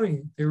really doing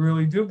it? They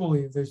really do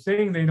believe. They're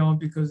saying they don't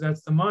because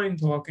that's the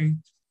mind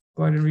talking,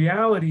 but in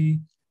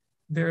reality,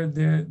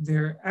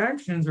 their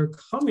actions are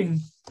coming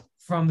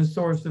from the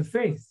source of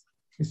faith,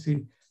 you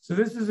see. So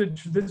this is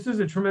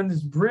a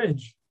tremendous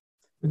bridge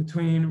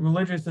between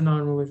religious and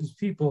non-religious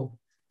people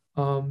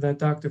that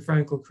Dr.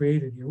 Frankel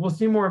created here. We'll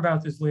see more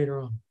about this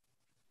later on.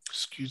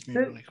 Excuse me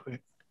really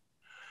quick.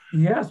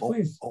 Yes,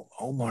 please.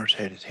 Omar's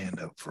had his hand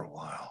up for a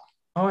while.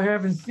 Oh, I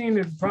haven't seen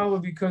it,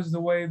 probably because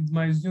the way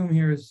my Zoom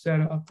here is set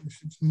up. I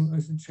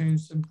should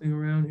change something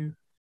around here.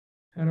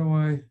 How do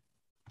I?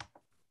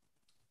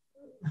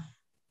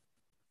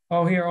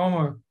 Oh, here,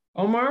 Omar.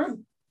 Omar?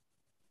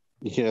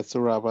 Yes,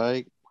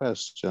 Rabbi,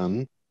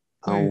 question.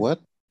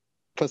 What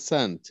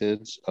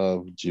percentage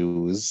of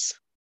Jews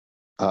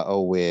are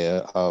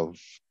aware of,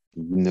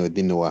 you know,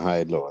 the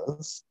Noahide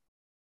laws?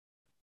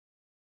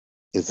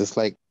 Is this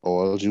like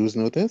all Jews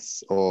know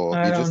this? Or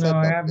I you don't just know. said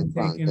I Dr. haven't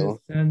taken a Frankel?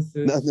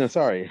 census. No,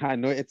 sorry. I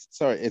know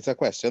it's a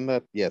question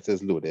that, yes,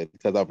 is loaded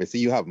because obviously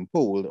you haven't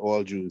polled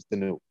all Jews to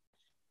know.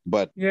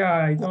 But yeah,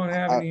 I don't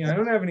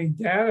have any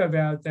data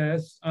about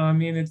this. I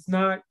mean, it's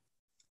not.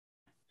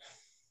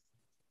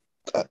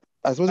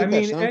 I suppose I the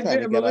mean, question I'm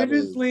trying to get at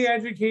religiously is,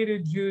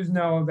 educated Jews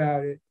know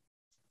about it,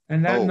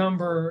 and that oh,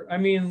 number. I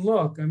mean,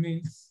 look. I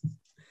mean,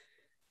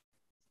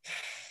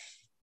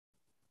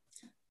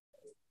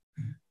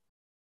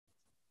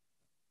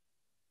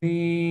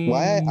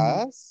 why I the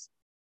ask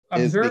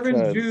is observant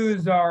because,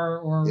 Jews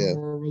are, yeah,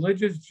 or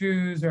religious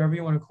Jews, or however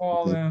you want to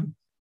call hmm them,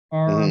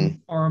 hmm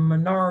are a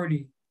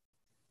minority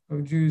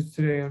of Jews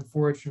today,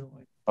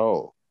 unfortunately.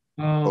 oh,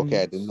 okay,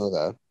 I Um, didn't know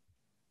that.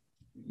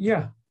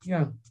 yeah,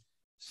 yeah.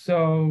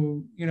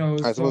 So,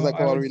 I suppose so like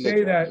I all would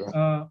say religions, that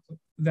right?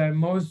 that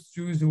most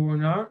Jews who are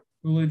not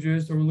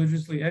religious or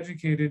religiously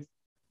educated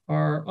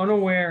are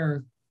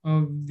unaware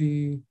of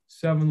the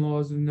seven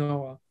laws of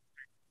Noah.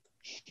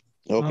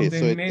 Okay,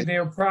 so They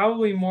are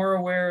probably more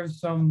aware of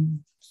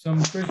some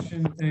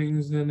Christian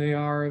things than they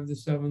are of the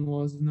seven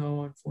laws of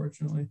Noah,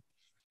 unfortunately.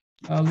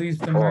 At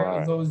least all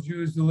right. those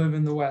Jews who live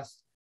in the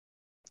West.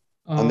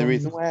 And the Um,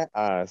 reason why I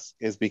ask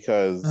is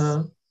because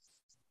uh,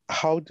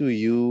 how do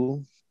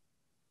you,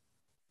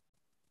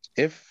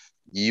 if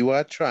you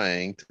are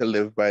trying to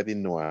live by the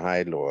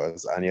Noahide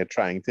laws and you're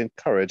trying to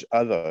encourage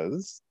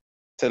others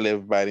to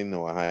live by the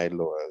Noahide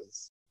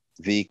laws,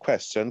 the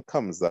question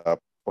comes up,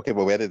 okay,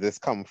 but where did this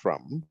come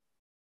from?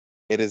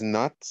 It is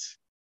not,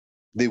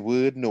 the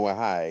word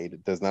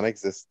Noahide does not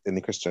exist in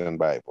the Christian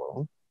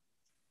Bible.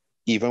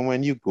 Even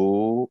when you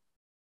go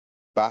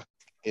back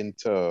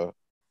into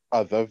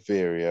other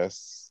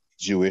various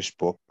Jewish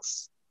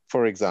books,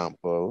 for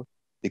example,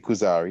 the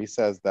Kuzari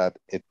says that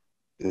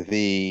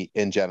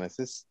in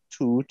Genesis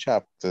 2,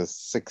 chapter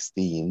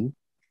 16,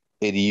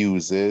 it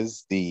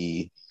uses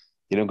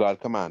God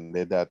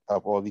commanded that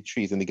of all the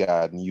trees in the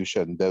garden, you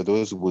shouldn't,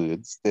 those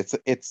words,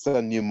 it's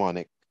a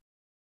mnemonic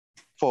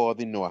for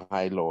the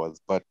Noahide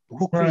laws, but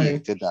who right.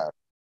 created that?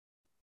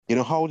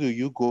 How do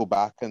you go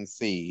back and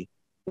say,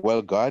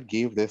 well, God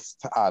gave this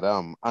to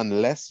Adam?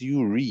 Unless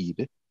you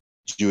read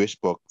Jewish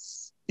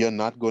books, you're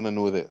not going to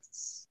know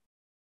this.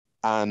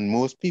 And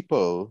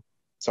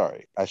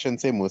sorry, I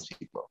shouldn't say most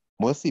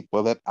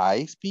people that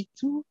I speak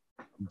to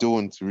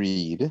don't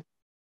read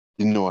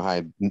the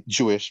Noahide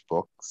Jewish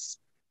books.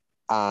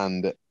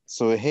 And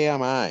so here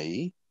am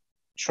I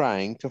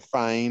trying to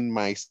find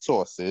my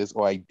sources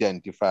or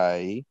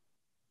identify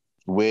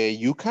where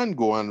you can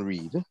go and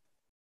read,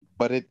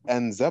 but it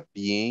ends up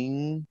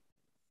being,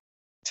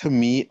 to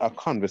me, a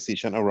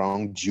conversation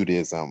around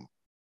Judaism.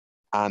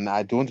 And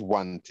I don't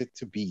want it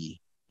to be,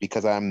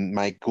 because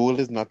my goal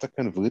is not to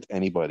convert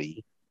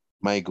anybody.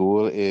 My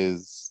goal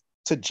is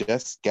to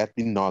just get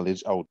the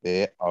knowledge out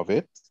there of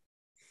it.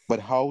 But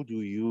how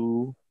do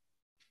you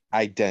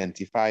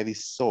identify the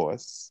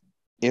source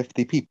if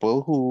the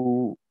people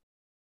who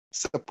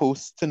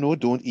supposed to know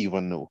don't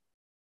even know?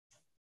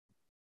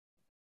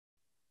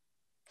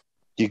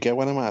 You get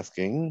what I'm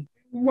asking?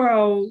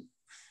 Well,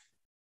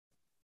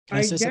 Can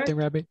I say something,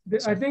 Rabbi?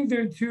 I think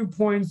there are 2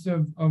 points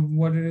of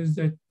what it is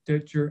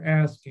that you're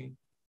asking.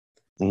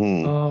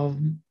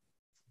 Mm-hmm.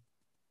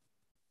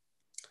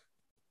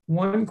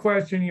 One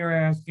question you're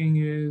asking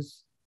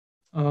is,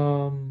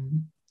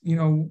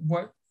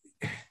 what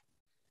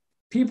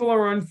people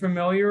are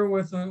unfamiliar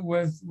with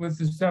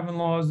the seven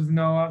laws of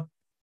Noah,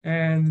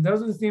 and it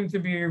doesn't seem to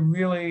be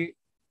really.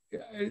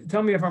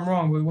 Tell me if I'm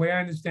wrong, but the way I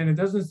understand it,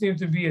 doesn't seem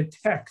to be a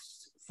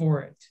text for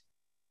it.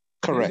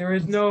 Correct.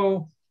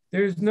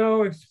 There's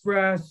no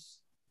express,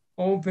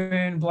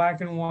 open,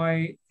 black and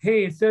white.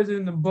 Hey, it says it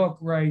in the book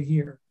right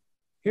here.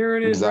 Here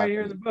it is, Exactly. right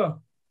here in the book,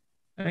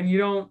 and you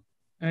don't,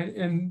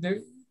 and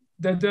there,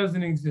 that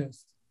doesn't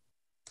exist.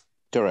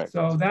 Correct.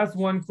 So that's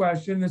one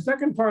question. The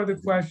second part of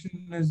the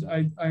question is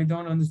I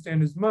don't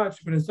understand as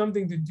much, but it's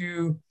something to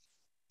do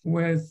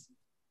with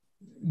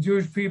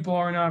Jewish people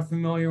are not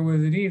familiar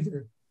with it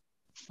either.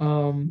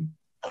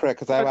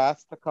 Correct, because I've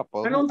asked a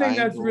couple. I don't think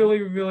that's really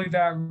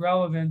that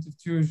relevant if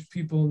Jewish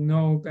people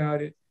know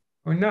about it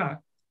or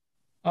not.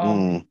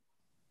 I'm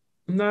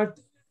not.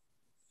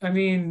 I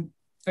mean,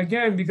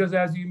 again, because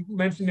as you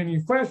mentioned in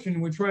your question,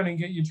 you're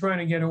trying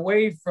to get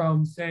away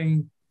from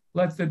saying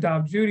let's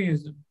adopt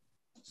Judaism.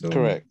 So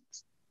correct.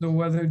 So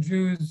whether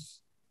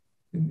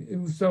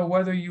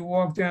you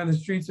walk down the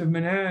streets of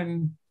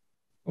Manhattan,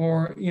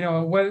 or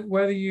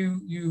whether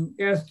you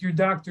ask your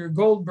Dr.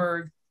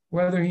 Goldberg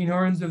whether he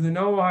learns of the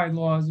Noahide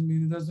laws. I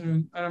mean, it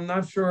doesn't. I'm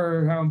not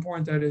sure how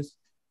important that is,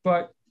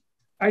 but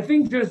I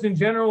think just in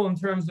general, in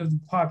terms of the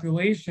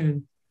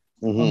population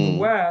of the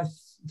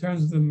West, in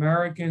terms of the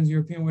Americans,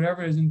 European,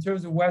 whatever it is, in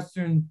terms of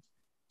Western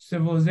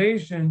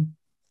civilization,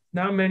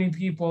 not many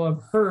people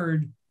have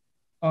heard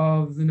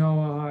of the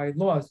Noahide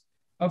laws.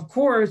 Of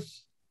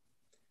course,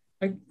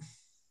 the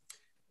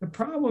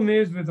problem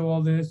is with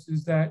all this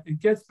is that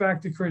it gets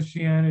back to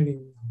Christianity.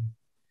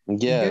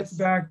 Yes. It gets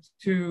back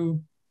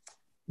to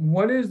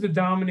what is the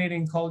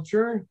dominating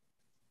culture.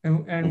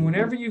 And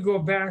whenever you go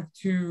back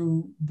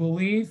to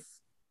belief,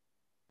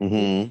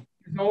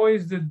 it's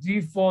always the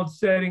default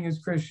setting is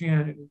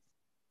Christianity.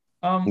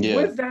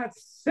 With that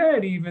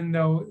said, even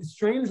though,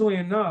 strangely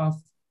enough,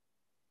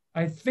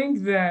 I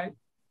think that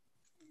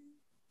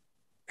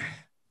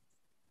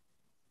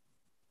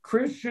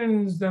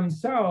Christians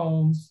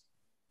themselves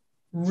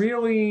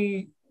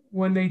really,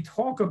 when they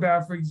talk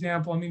about, for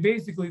example, I mean,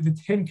 basically the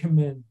 10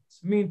 Commandments.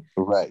 I mean,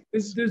 Right.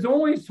 there's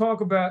always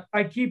talk about,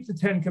 I keep the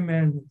 10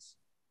 Commandments.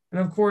 And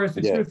of course,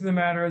 the truth of the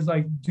matter is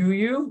like, do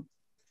you?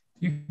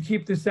 You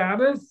keep the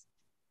Sabbath?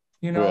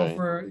 You know,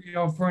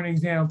 for an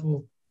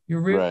example, you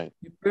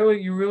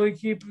really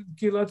keep,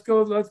 let's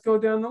go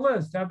down the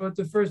list. How about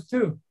the first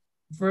two?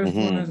 The first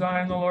one is I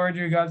am the Lord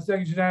your God. The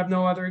second, you should have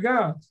no other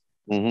gods.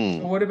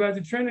 So what about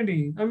the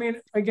Trinity? I mean,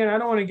 again, I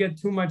don't want to get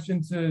too much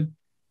into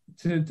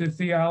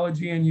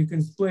theology, and you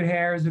can split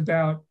hairs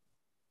about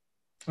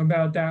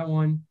that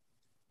one,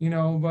 you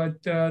know.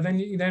 But then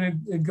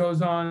it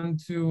goes on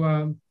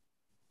to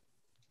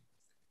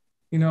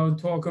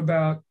talk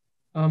about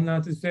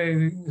not to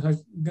say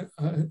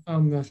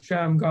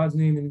Hashem, God's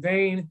name in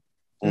vain.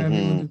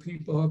 Everyone,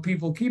 the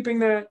people keeping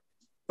that.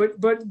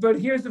 But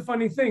here's the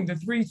funny thing: the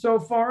three so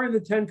far in the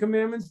 10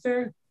 Commandments,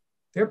 they're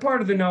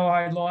part of the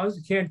Noahide laws.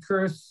 You can't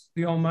curse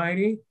the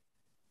Almighty.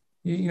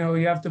 You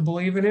have to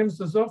believe in Him.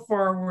 So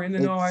far we're in the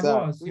Noahide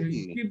laws. You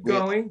keep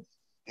going.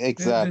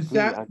 Exactly.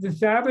 The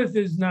Sabbath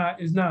is not.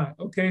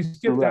 Okay,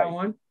 skip that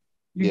one.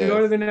 You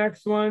go to the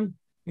next one.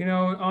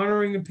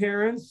 Honoring the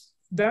parents.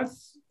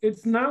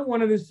 It's not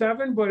one of the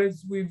 7, but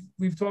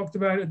we've talked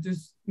about it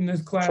in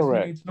this class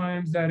many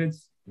times that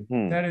it's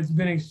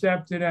been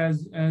accepted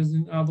as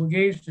an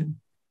obligation.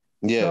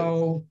 Yes.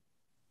 So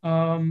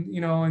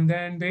and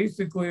then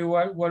basically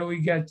what do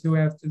we get to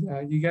after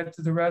that? You get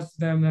to the rest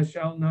of them: thou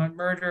shalt not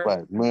murder,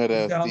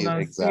 murder, thou shalt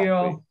not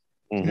steal,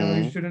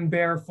 you shouldn't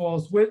bear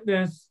false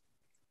witness,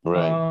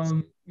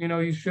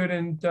 you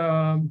shouldn't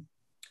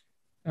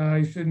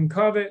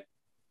covet.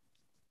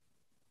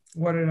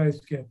 What did I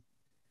skip?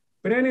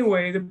 But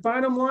anyway, the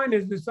bottom line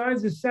is,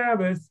 besides the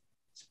Sabbath,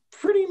 it's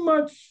pretty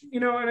much,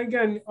 and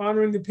again,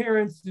 honoring the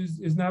parents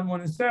is not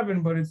one of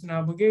 7, but it's an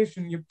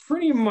obligation. You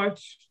pretty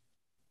much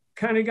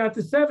kind of got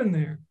the 7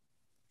 there.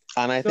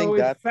 And I think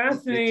that's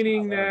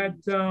fascinating that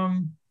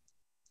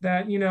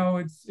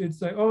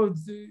it's like,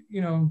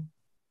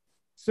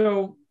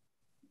 so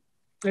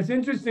it's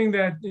interesting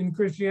that in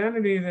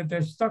Christianity that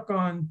they're stuck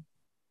on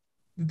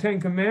the 10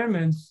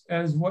 Commandments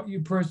as what you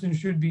person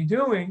should be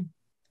doing.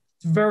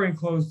 It's very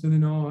close to the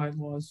Noahide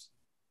laws,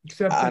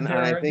 except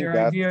that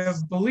their idea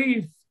of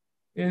belief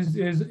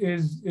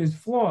is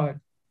flawed,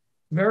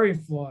 very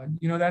flawed.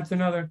 That's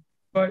another.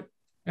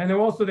 And they're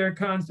also their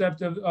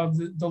concept of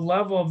the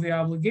level of the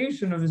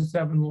obligation of the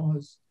 7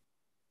 laws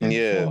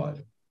is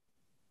flawed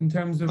in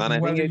terms of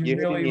whether you're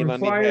really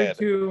required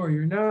to or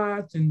you're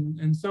not,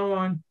 and so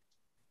on.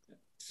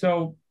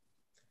 So,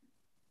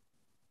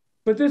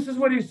 but this is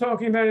what he's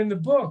talking about in the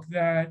book,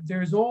 that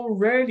there's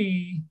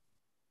already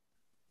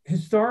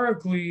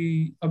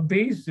historically a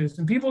basis,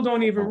 and people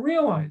don't even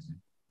realize it.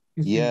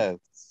 Yes.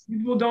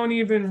 People don't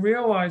even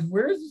realize,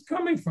 where is this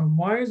coming from?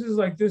 Why is this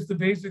like this, the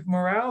basic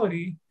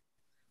morality?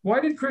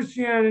 Why did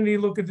Christianity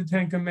look at the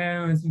 10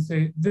 Commandments and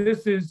say,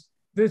 this is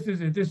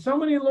it? There's so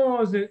many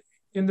laws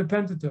in the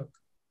Pentateuch,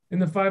 in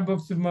the 5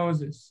 books of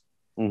Moses,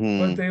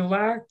 but they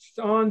latched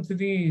on to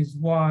these.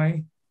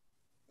 Why?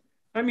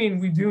 I mean,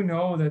 we do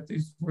know that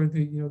these were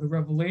the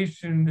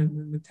revelation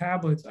and the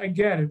tablets. I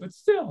get it, but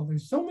still,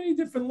 there's so many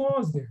different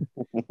laws there.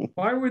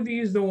 Why were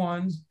these the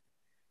ones?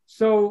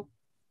 So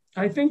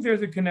I think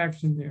there's a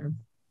connection there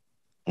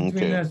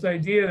between this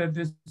idea that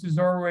this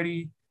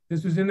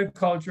was in the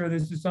culture.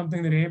 This is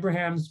something that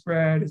Abraham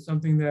spread. It's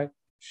something that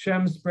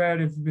Shem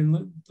spread. If you've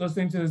been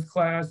listening to this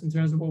class in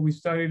terms of what we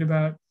studied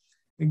about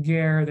the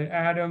Ger, that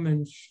Adam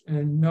and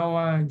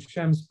Noah and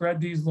Shem spread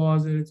these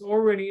laws, that it's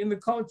already in the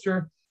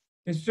culture.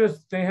 It's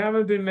just they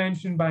haven't been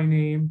mentioned by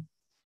name,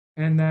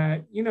 and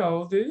that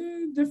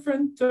the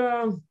different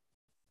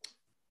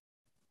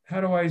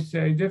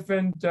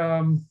different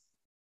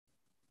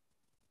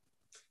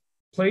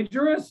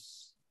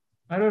plagiarists.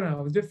 I don't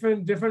know,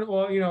 different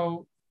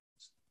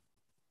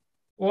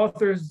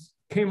authors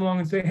came along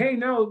and say, hey,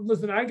 no,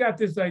 listen, I got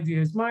this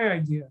idea. It's my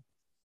idea,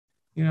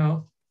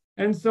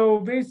 And so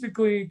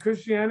basically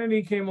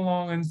Christianity came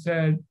along and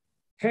said,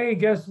 hey,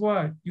 guess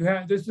what?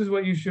 This is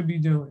what you should be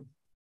doing.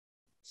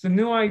 It's a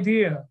new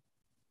idea,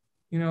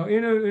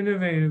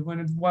 innovative when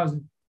it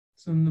wasn't.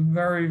 It's a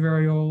very,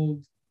 very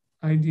old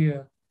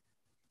idea.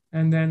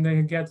 And then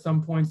they get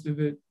some points of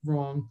it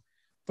wrong.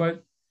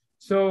 But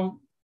so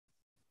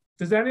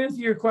does that answer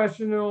your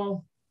question at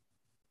all?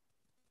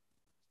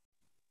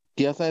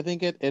 Yes, I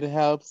think it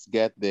helps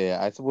get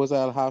there. I suppose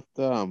I'll have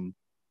to,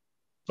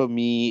 for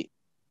me,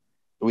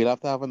 we'll have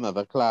to have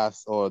another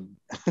class, or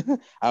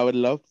I would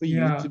love for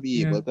you to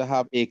be able to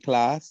have a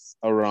class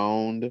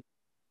around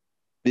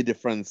the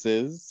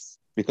differences,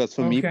 because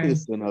for me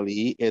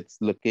personally, it's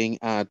looking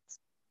at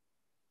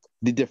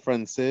the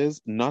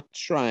differences, not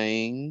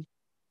trying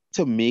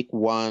to make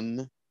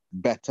one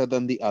better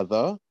than the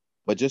other,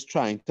 but just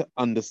trying to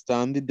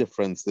understand the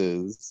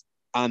differences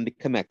and the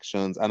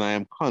connections. And I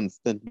am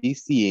constantly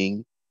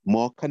seeing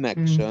more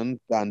connections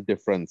than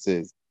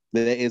differences.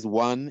 There is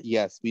one,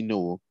 yes, we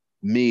know,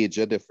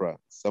 major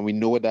difference, and we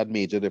know what that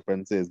major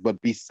difference is.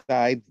 But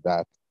besides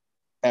that,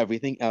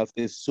 everything else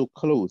is so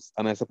close.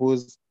 And I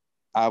suppose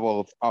I've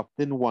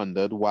often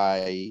wondered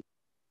why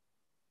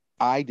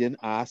I didn't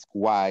ask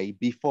why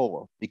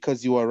before,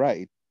 because you are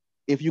right.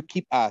 If you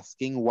keep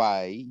asking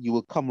why, you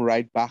will come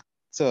right back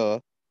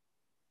to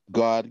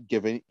God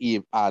giving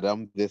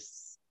Adam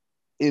this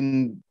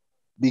in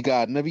the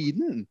Garden of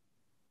Eden.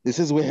 This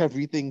is where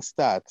everything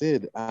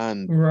started,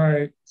 and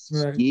Right.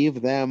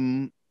 gave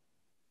them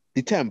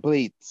the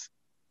template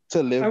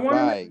to live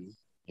by.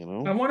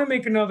 I want to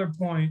make another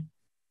point,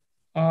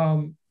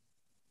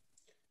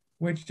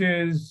 which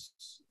is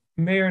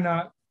may or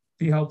not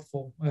be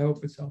helpful. I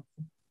hope it's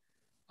helpful.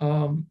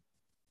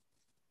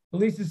 At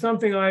least it's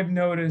something I've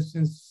noticed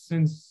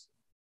since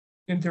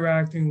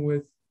interacting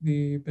with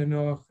the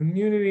Benoah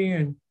community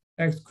and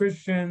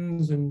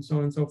ex-Christians and so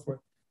on and so forth.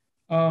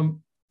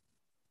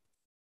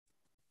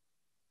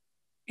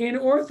 In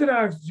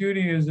Orthodox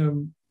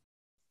Judaism,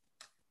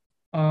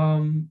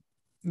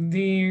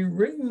 the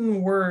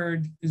written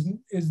word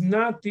is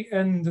not the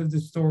end of the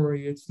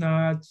story. It's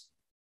not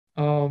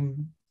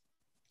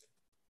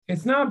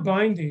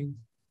binding.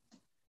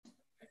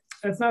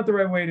 That's not the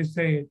right way to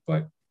say it,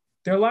 but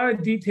there are a lot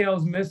of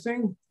details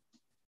missing,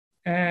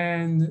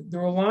 and the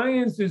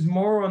reliance is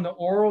more on the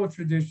oral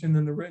tradition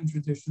than the written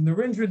tradition. The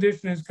written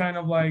tradition is kind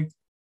of like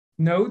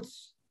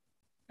notes,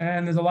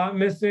 and there's a lot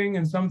missing,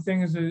 and some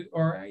things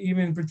are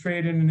even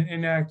portrayed in an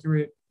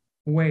inaccurate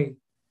way.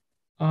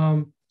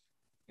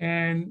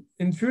 And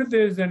in truth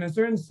is, in a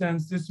certain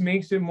sense, this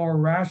makes it more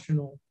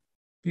rational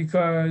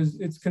because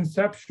it's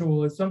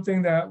conceptual. It's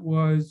something that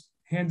was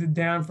handed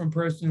down from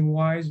person,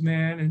 wise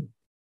man and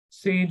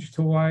sage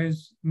to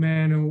wise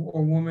man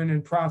or woman,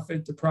 and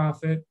prophet to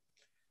prophet.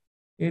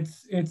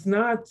 It's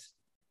not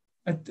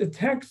a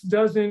text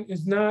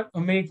is not a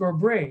make or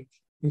break.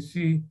 You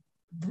see,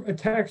 a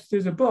text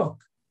is a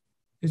book.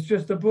 It's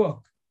just a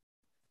book.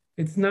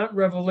 It's not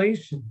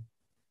revelation.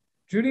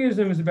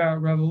 Judaism is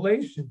about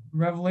revelation.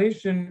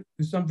 Revelation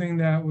is something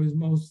that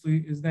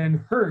is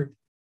then heard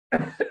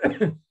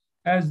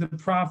as the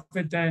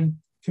prophet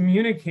then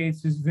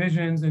communicates his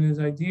visions and his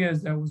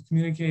ideas that was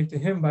communicated to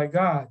him by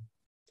God.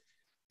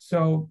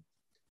 So,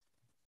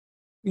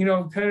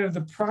 kind of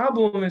the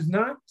problem is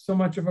not so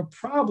much of a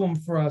problem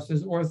for us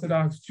as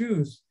Orthodox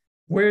Jews.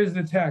 Where's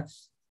the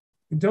text?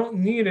 We don't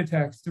need a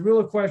text. The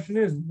real question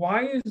is,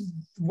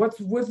 what's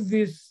with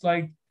this,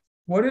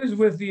 what is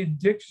with the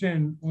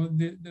addiction with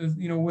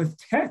with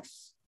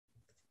texts?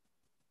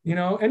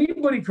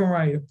 Anybody can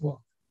write a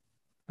book.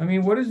 I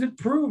mean, what does it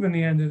prove in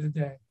the end of the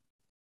day?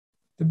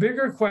 The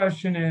bigger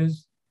question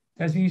is,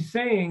 as he's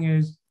saying,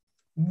 is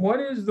what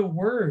is the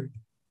word?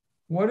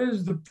 What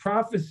is the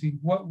prophecy?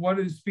 What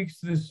speaks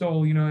to the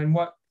soul? And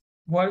what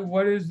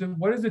is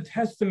the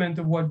testament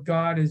of what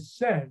God has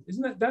said?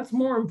 That's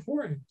more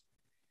important?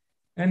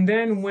 And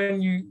then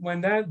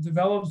when that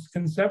develops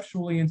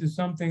conceptually into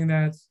something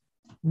that's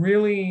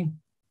really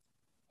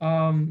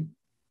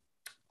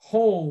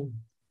whole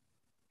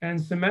and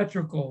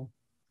symmetrical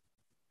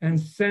and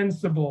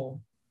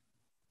sensible,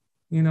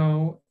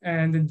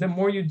 and the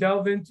more you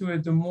delve into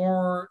it, the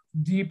more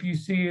deep you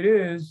see it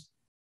is,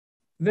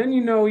 then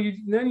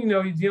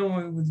you're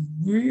dealing with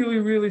really,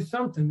 really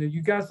something, that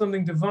you got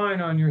something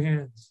divine on your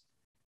hands.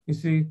 You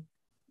see,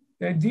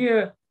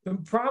 the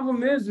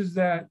problem is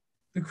that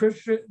the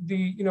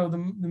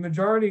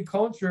majority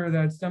culture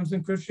that stems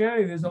from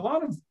Christianity, there's a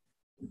lot of,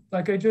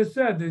 like I just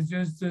said, there's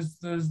just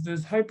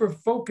this hyper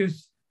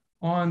focus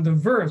on the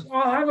verse.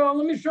 Let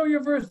me show you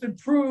a verse that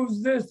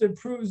proves this, that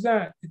proves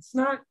that. It's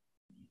not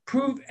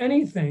prove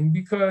anything,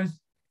 because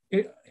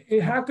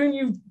how can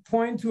you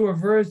point to a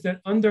verse that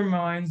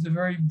undermines the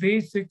very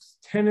basic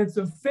tenets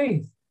of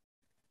faith?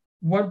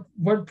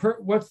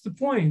 What's the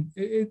point?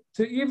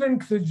 To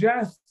even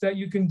suggest that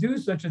you can do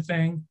such a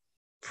thing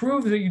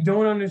proves that you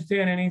don't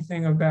understand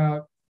anything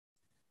about,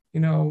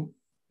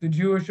 the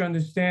Jewish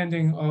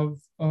understanding of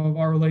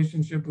our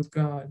relationship with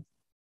God.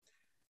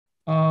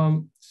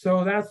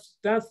 So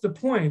that's the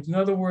point. In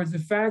other words, the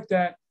fact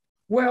that,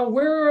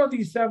 where are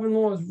these 7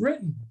 laws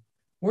written?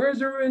 Where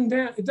is it written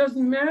down? It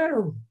doesn't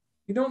matter.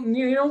 You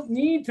don't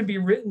need to be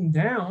written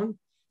down,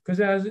 because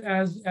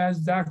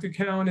as Dr.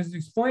 Cowan is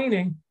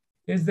explaining,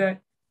 is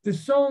that the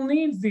soul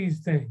needs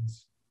these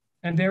things.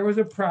 And there was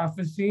a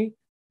prophecy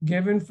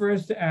given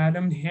first to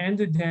Adam,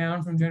 handed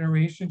down from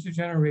generation to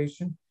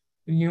generation.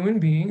 The human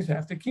beings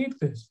have to keep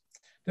this.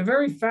 The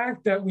very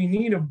fact that we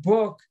need a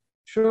book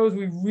shows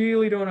we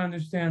really don't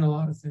understand a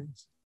lot of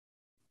things.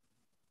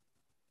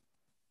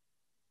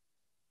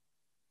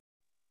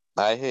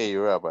 I hear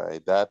you, Rabbi.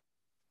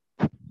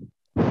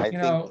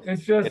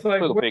 It's just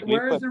like,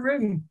 where is it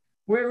written?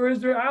 Where is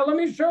there? Let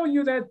me show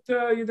you that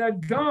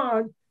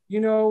God,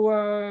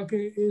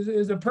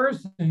 is a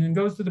person and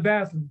goes to the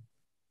bathroom,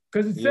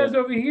 because it says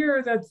over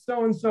here that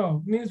so and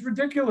so. I mean, it's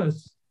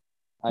ridiculous.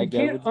 You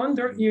can't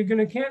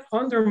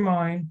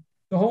undermine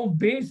the whole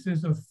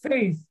basis of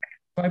faith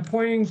by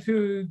pointing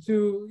to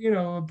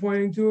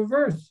a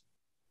verse.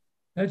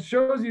 That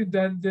shows you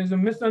that there's a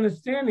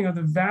misunderstanding of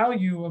the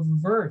value of the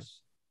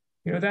verse.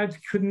 You know, that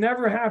could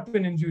never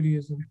happen in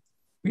Judaism.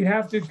 We'd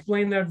have to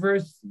explain that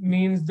verse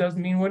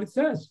doesn't mean what it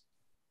says.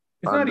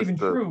 It's not even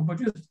true, but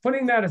just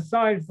putting that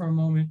aside for a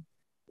moment,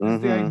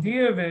 the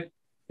idea of it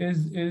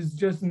is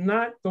just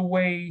not the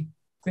way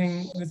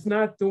it's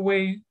not the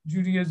way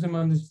Judaism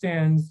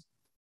understands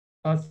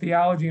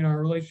theology and our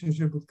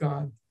relationship with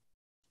God.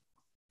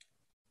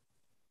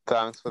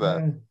 Thanks for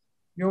that.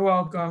 You're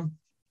welcome.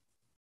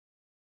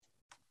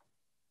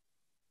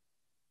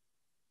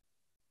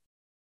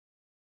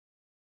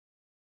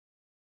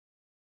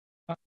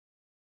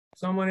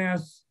 Someone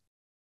asked,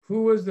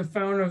 who was the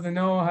founder of the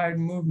Noahide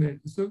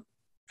movement? So,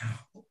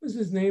 what was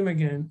his name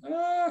again?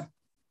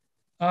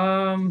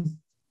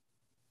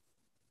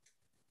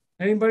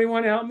 Anybody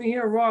want to help me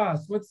here?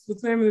 Ross, what's the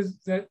name of this?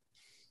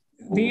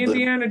 The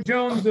Indiana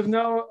Jones of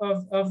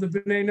the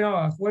B'nai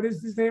Noah. What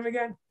is his name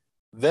again?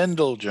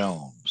 Vendell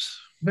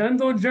Jones.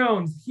 Vendell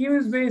Jones. He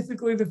was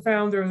basically the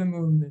founder of the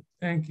movement.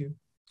 Thank you.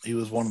 He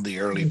was one of the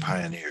early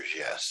pioneers,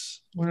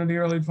 yes. One of the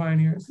early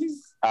pioneers.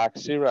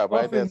 Actually,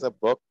 Rabbi, there's a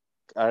book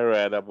I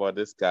read about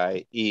this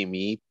guy,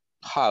 Amy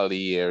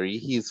Pallieri.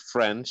 He's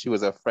French. He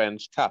was a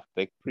French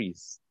Catholic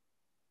priest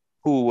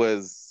who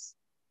was,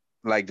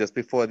 like, just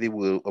before the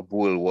World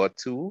War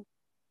II,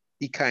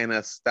 he kind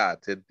of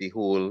started the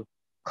whole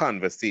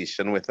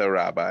conversation with a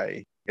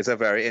rabbi. It's a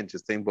very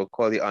interesting book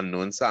called The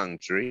Unknown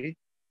Sanctuary.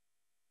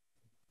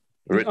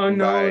 The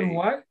Unknown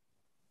what?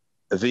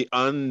 The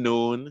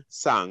Unknown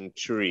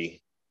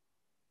Sanctuary.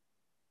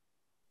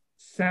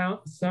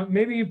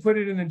 Maybe you put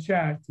it in the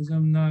chat because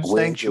I'm not.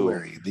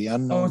 Sanctuary, The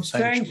Unknown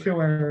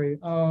Sanctuary.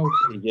 Oh,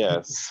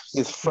 yes,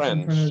 he's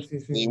French.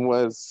 His name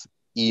was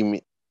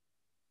AIMEPALLIERE.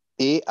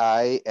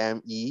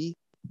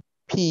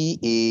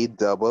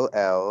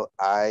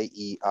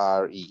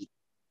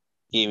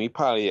 Amy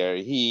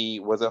Pallieri. He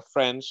was a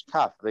French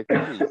Catholic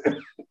priest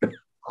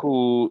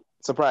who,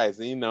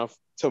 surprisingly enough,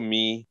 to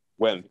me,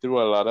 went through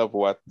a lot of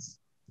what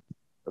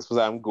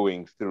I'm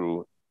going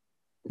through,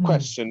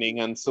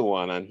 questioning and so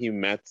on. And he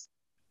met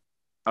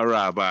a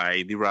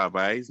rabbi. The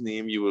rabbi's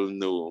name you will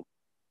know,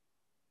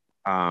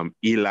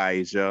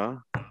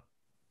 Elijah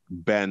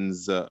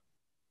Benza.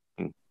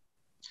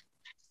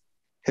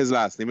 His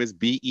last name is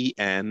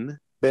Ben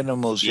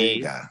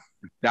Mosega.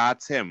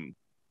 That's him.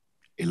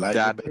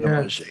 Elijah Ben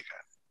Mosega.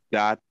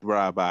 That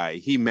rabbi.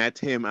 He met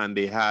him and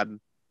they had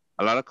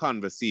a lot of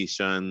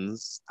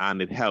conversations,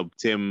 and it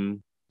helped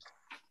him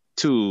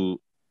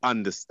to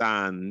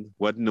understand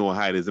what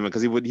Noahidism,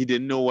 because he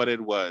didn't know what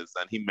it was,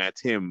 and he met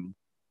him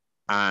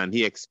and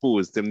he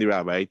exposed him, the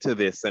rabbi, to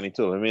this, and he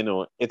told him, you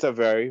know, it's a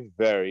very,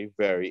 very,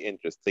 very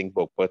interesting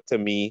book. But to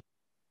me,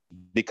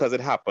 because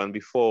it happened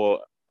before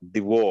the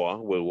war,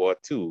 World War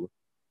II,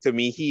 to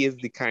me, he is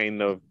the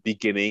kind of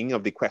beginning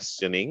of the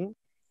questioning.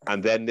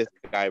 And then this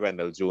guy,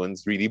 Vendell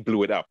Jones, really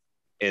blew it up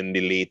in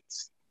the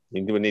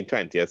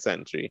 20th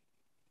century.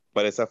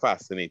 But it's a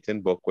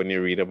fascinating book when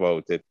you read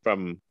about it,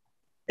 from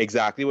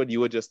exactly what you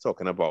were just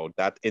talking about,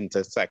 that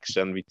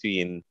intersection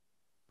between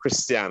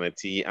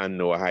Christianity and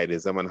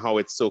Noahidism and how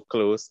it's so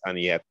close and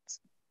yet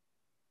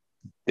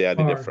they are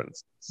the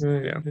difference.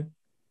 Right. Yeah.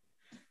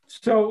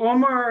 So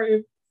Omar,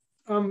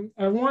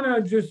 I want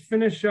to just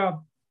finish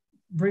up,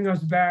 bring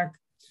us back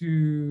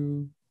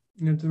to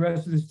the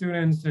rest of the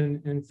students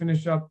and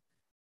finish up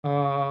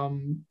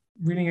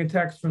reading a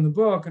text from the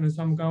book. And as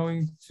I'm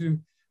going to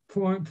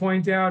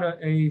point out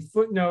a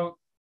footnote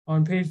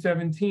on page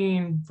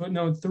 17,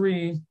 footnote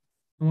 3, and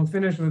we'll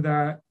finish with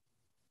that,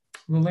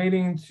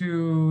 relating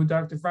to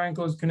Dr.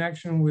 Frankel's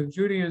connection with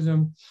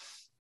Judaism.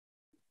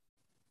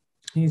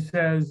 He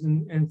says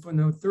in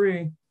footnote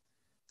 3,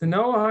 the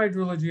Noahide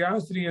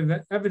religiosity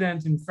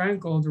evident in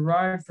Frankel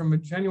derived from a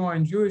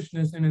genuine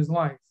Jewishness in his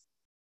life,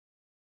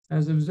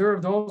 as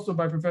observed also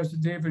by Professor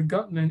David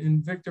Gutman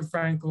in Viktor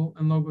Frankl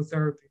and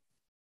Logotherapy,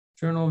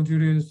 Journal of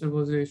Judaism and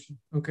Civilization.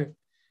 Okay.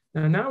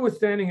 Now,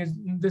 notwithstanding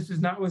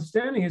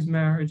his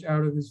marriage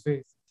out of his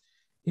faith,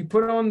 he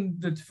put on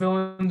the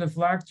tefillin, the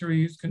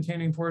phylacteries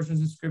containing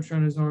portions of scripture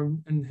on his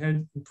arm and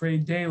head, and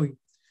prayed daily.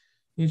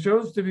 He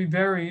chose to be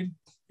buried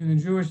in a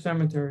Jewish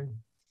cemetery.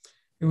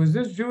 It was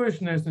this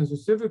Jewishness, and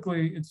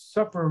specifically its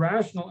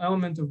supra-rational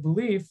element of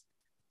belief,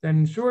 that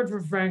ensured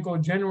for Frankl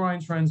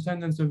genuine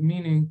transcendence of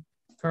meaning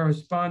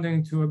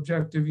corresponding to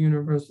objective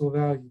universal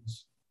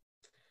values.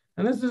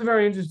 And this is a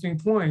very interesting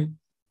point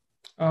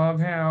of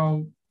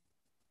how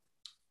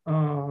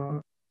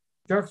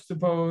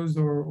juxtapose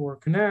or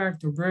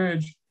connect or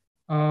bridge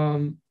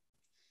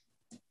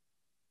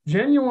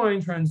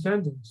genuine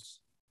transcendence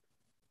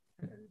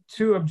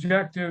to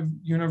objective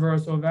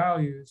universal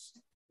values.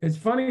 It's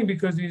funny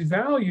because these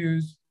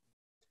values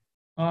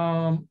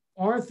are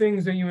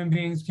things that human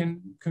beings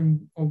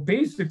can or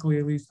basically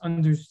at least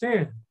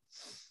understand,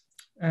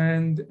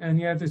 and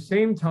yet at the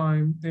same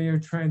time they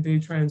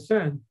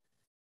transcend.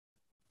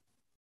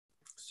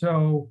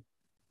 So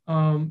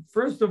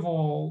first of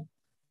all,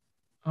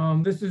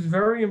 this is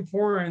very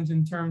important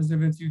in terms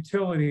of its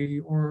utility,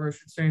 or I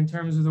should say in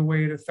terms of the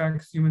way it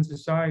affects human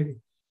society.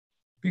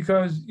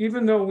 Because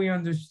even though we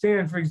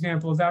understand, for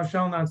example, thou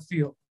shalt not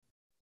steal,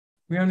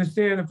 we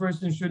understand a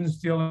person shouldn't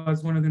steal.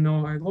 That's one of the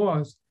Noahide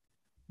laws.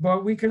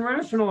 But we can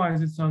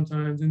rationalize it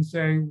sometimes and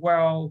say,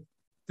 well,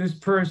 this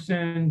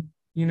person,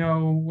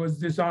 was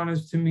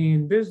dishonest to me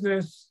in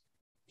business.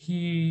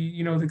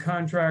 He, the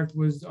contract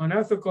was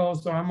unethical,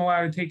 so I'm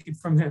allowed to take it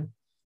from him.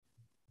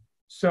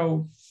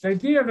 So the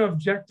idea of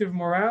objective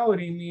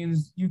morality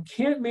means you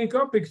can't make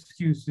up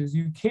excuses.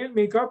 You can't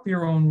make up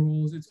your own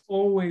rules. It's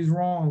always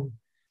wrong.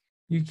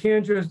 You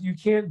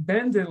can't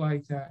bend it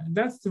like that. And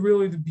that's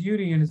really the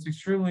beauty, and it's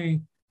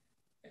extremely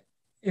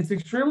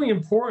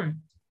important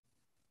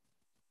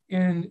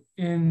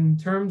in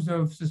terms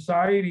of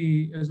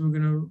society, as we're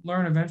going to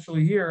learn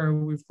eventually here.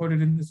 We've put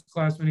it in this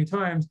class many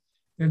times,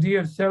 the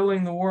idea of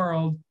settling the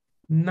world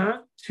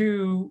not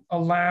to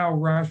allow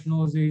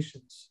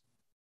rationalizations.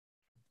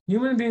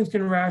 Human beings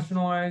can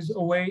rationalize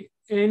away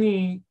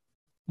any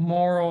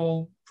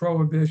moral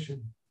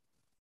prohibition.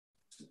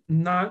 It's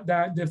not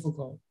that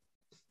difficult.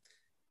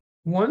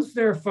 Once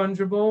they're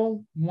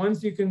fungible,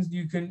 once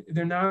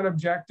they're not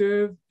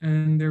objective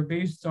and they're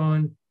based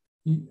on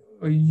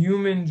a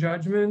human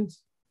judgment,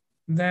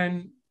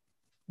 then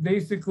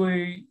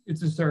basically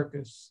it's a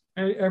circus.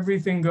 And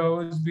everything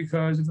goes,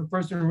 because if a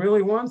person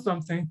really wants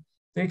something,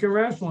 they can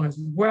rationalize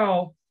it.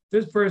 Well,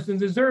 this person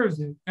deserves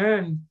it,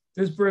 and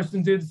this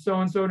person did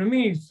so-and-so to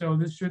me, so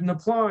this shouldn't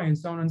apply, and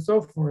so on and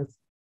so forth.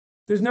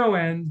 There's no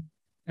end,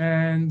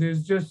 and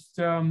there's just,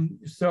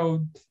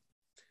 so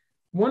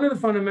one of the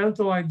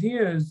fundamental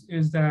ideas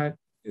is that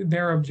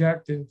they're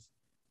objective,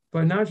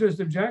 but not just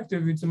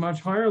objective, it's a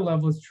much higher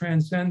level, it's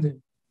transcendent.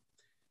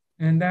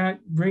 And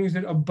that brings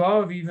it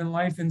above even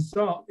life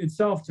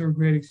itself to a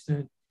great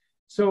extent.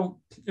 So,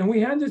 and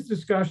we had this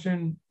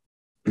discussion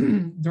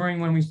during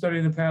when we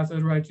studied the path of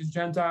the righteous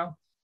Gentile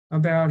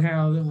about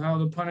how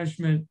the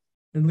punishment,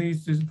 at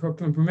least, is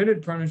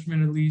permitted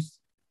punishment, at least,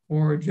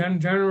 or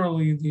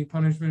generally the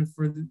punishment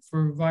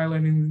for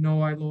violating the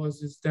Noahide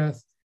laws is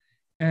death.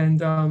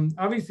 And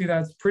obviously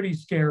that's pretty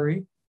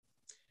scary.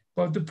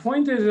 But the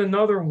point is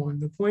another one.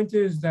 The point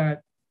is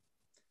that,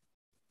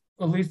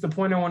 at least the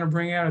point I want to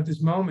bring out at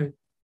this moment,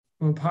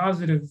 from a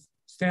positive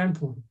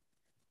standpoint,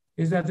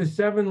 is that the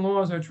 7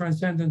 laws are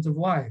transcendent of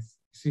life.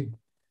 See,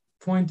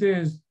 point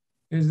is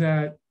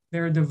that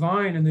they're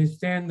divine and they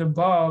stand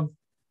above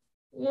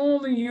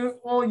all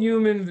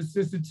human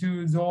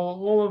vicissitudes,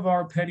 all of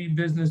our petty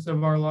business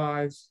of our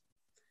lives.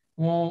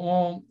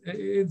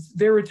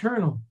 They're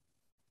eternal.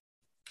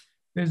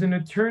 There's an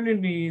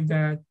eternity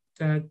that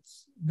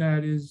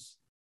is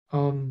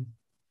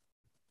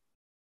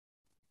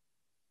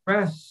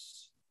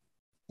rests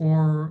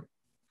or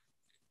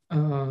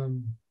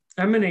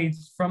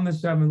emanates from the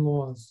 7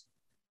 laws.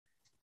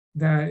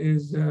 That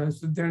is,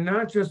 so they're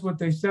not just what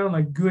they sound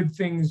like, good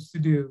things to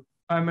do.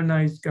 I'm a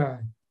nice guy.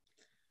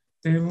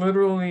 They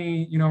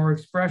literally, are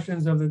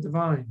expressions of the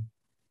divine.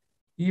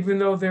 Even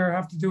though they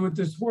have to do with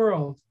this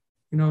world,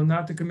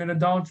 not to commit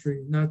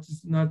adultery, not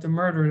to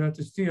murder, not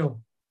to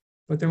steal,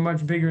 but they're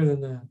much bigger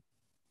than that.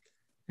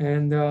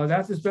 And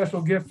that's a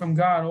special gift from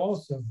God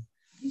also.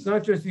 It's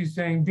not just he's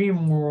saying be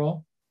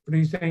moral, but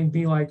he's saying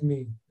be like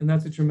me. And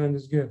that's a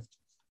tremendous gift.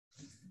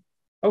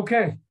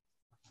 Okay,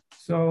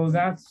 so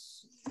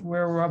that's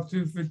where we're up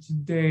to for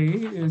today,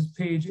 is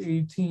page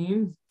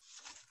 18.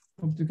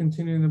 Hope to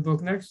continue the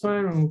book next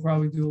time, and we'll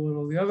probably do a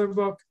little of the other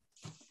book.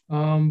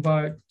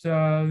 But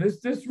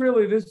this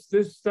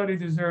study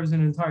deserves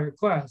an entire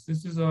class.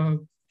 This is a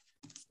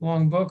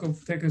long book. It'll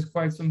take us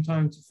quite some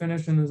time to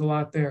finish, and there's a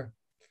lot there.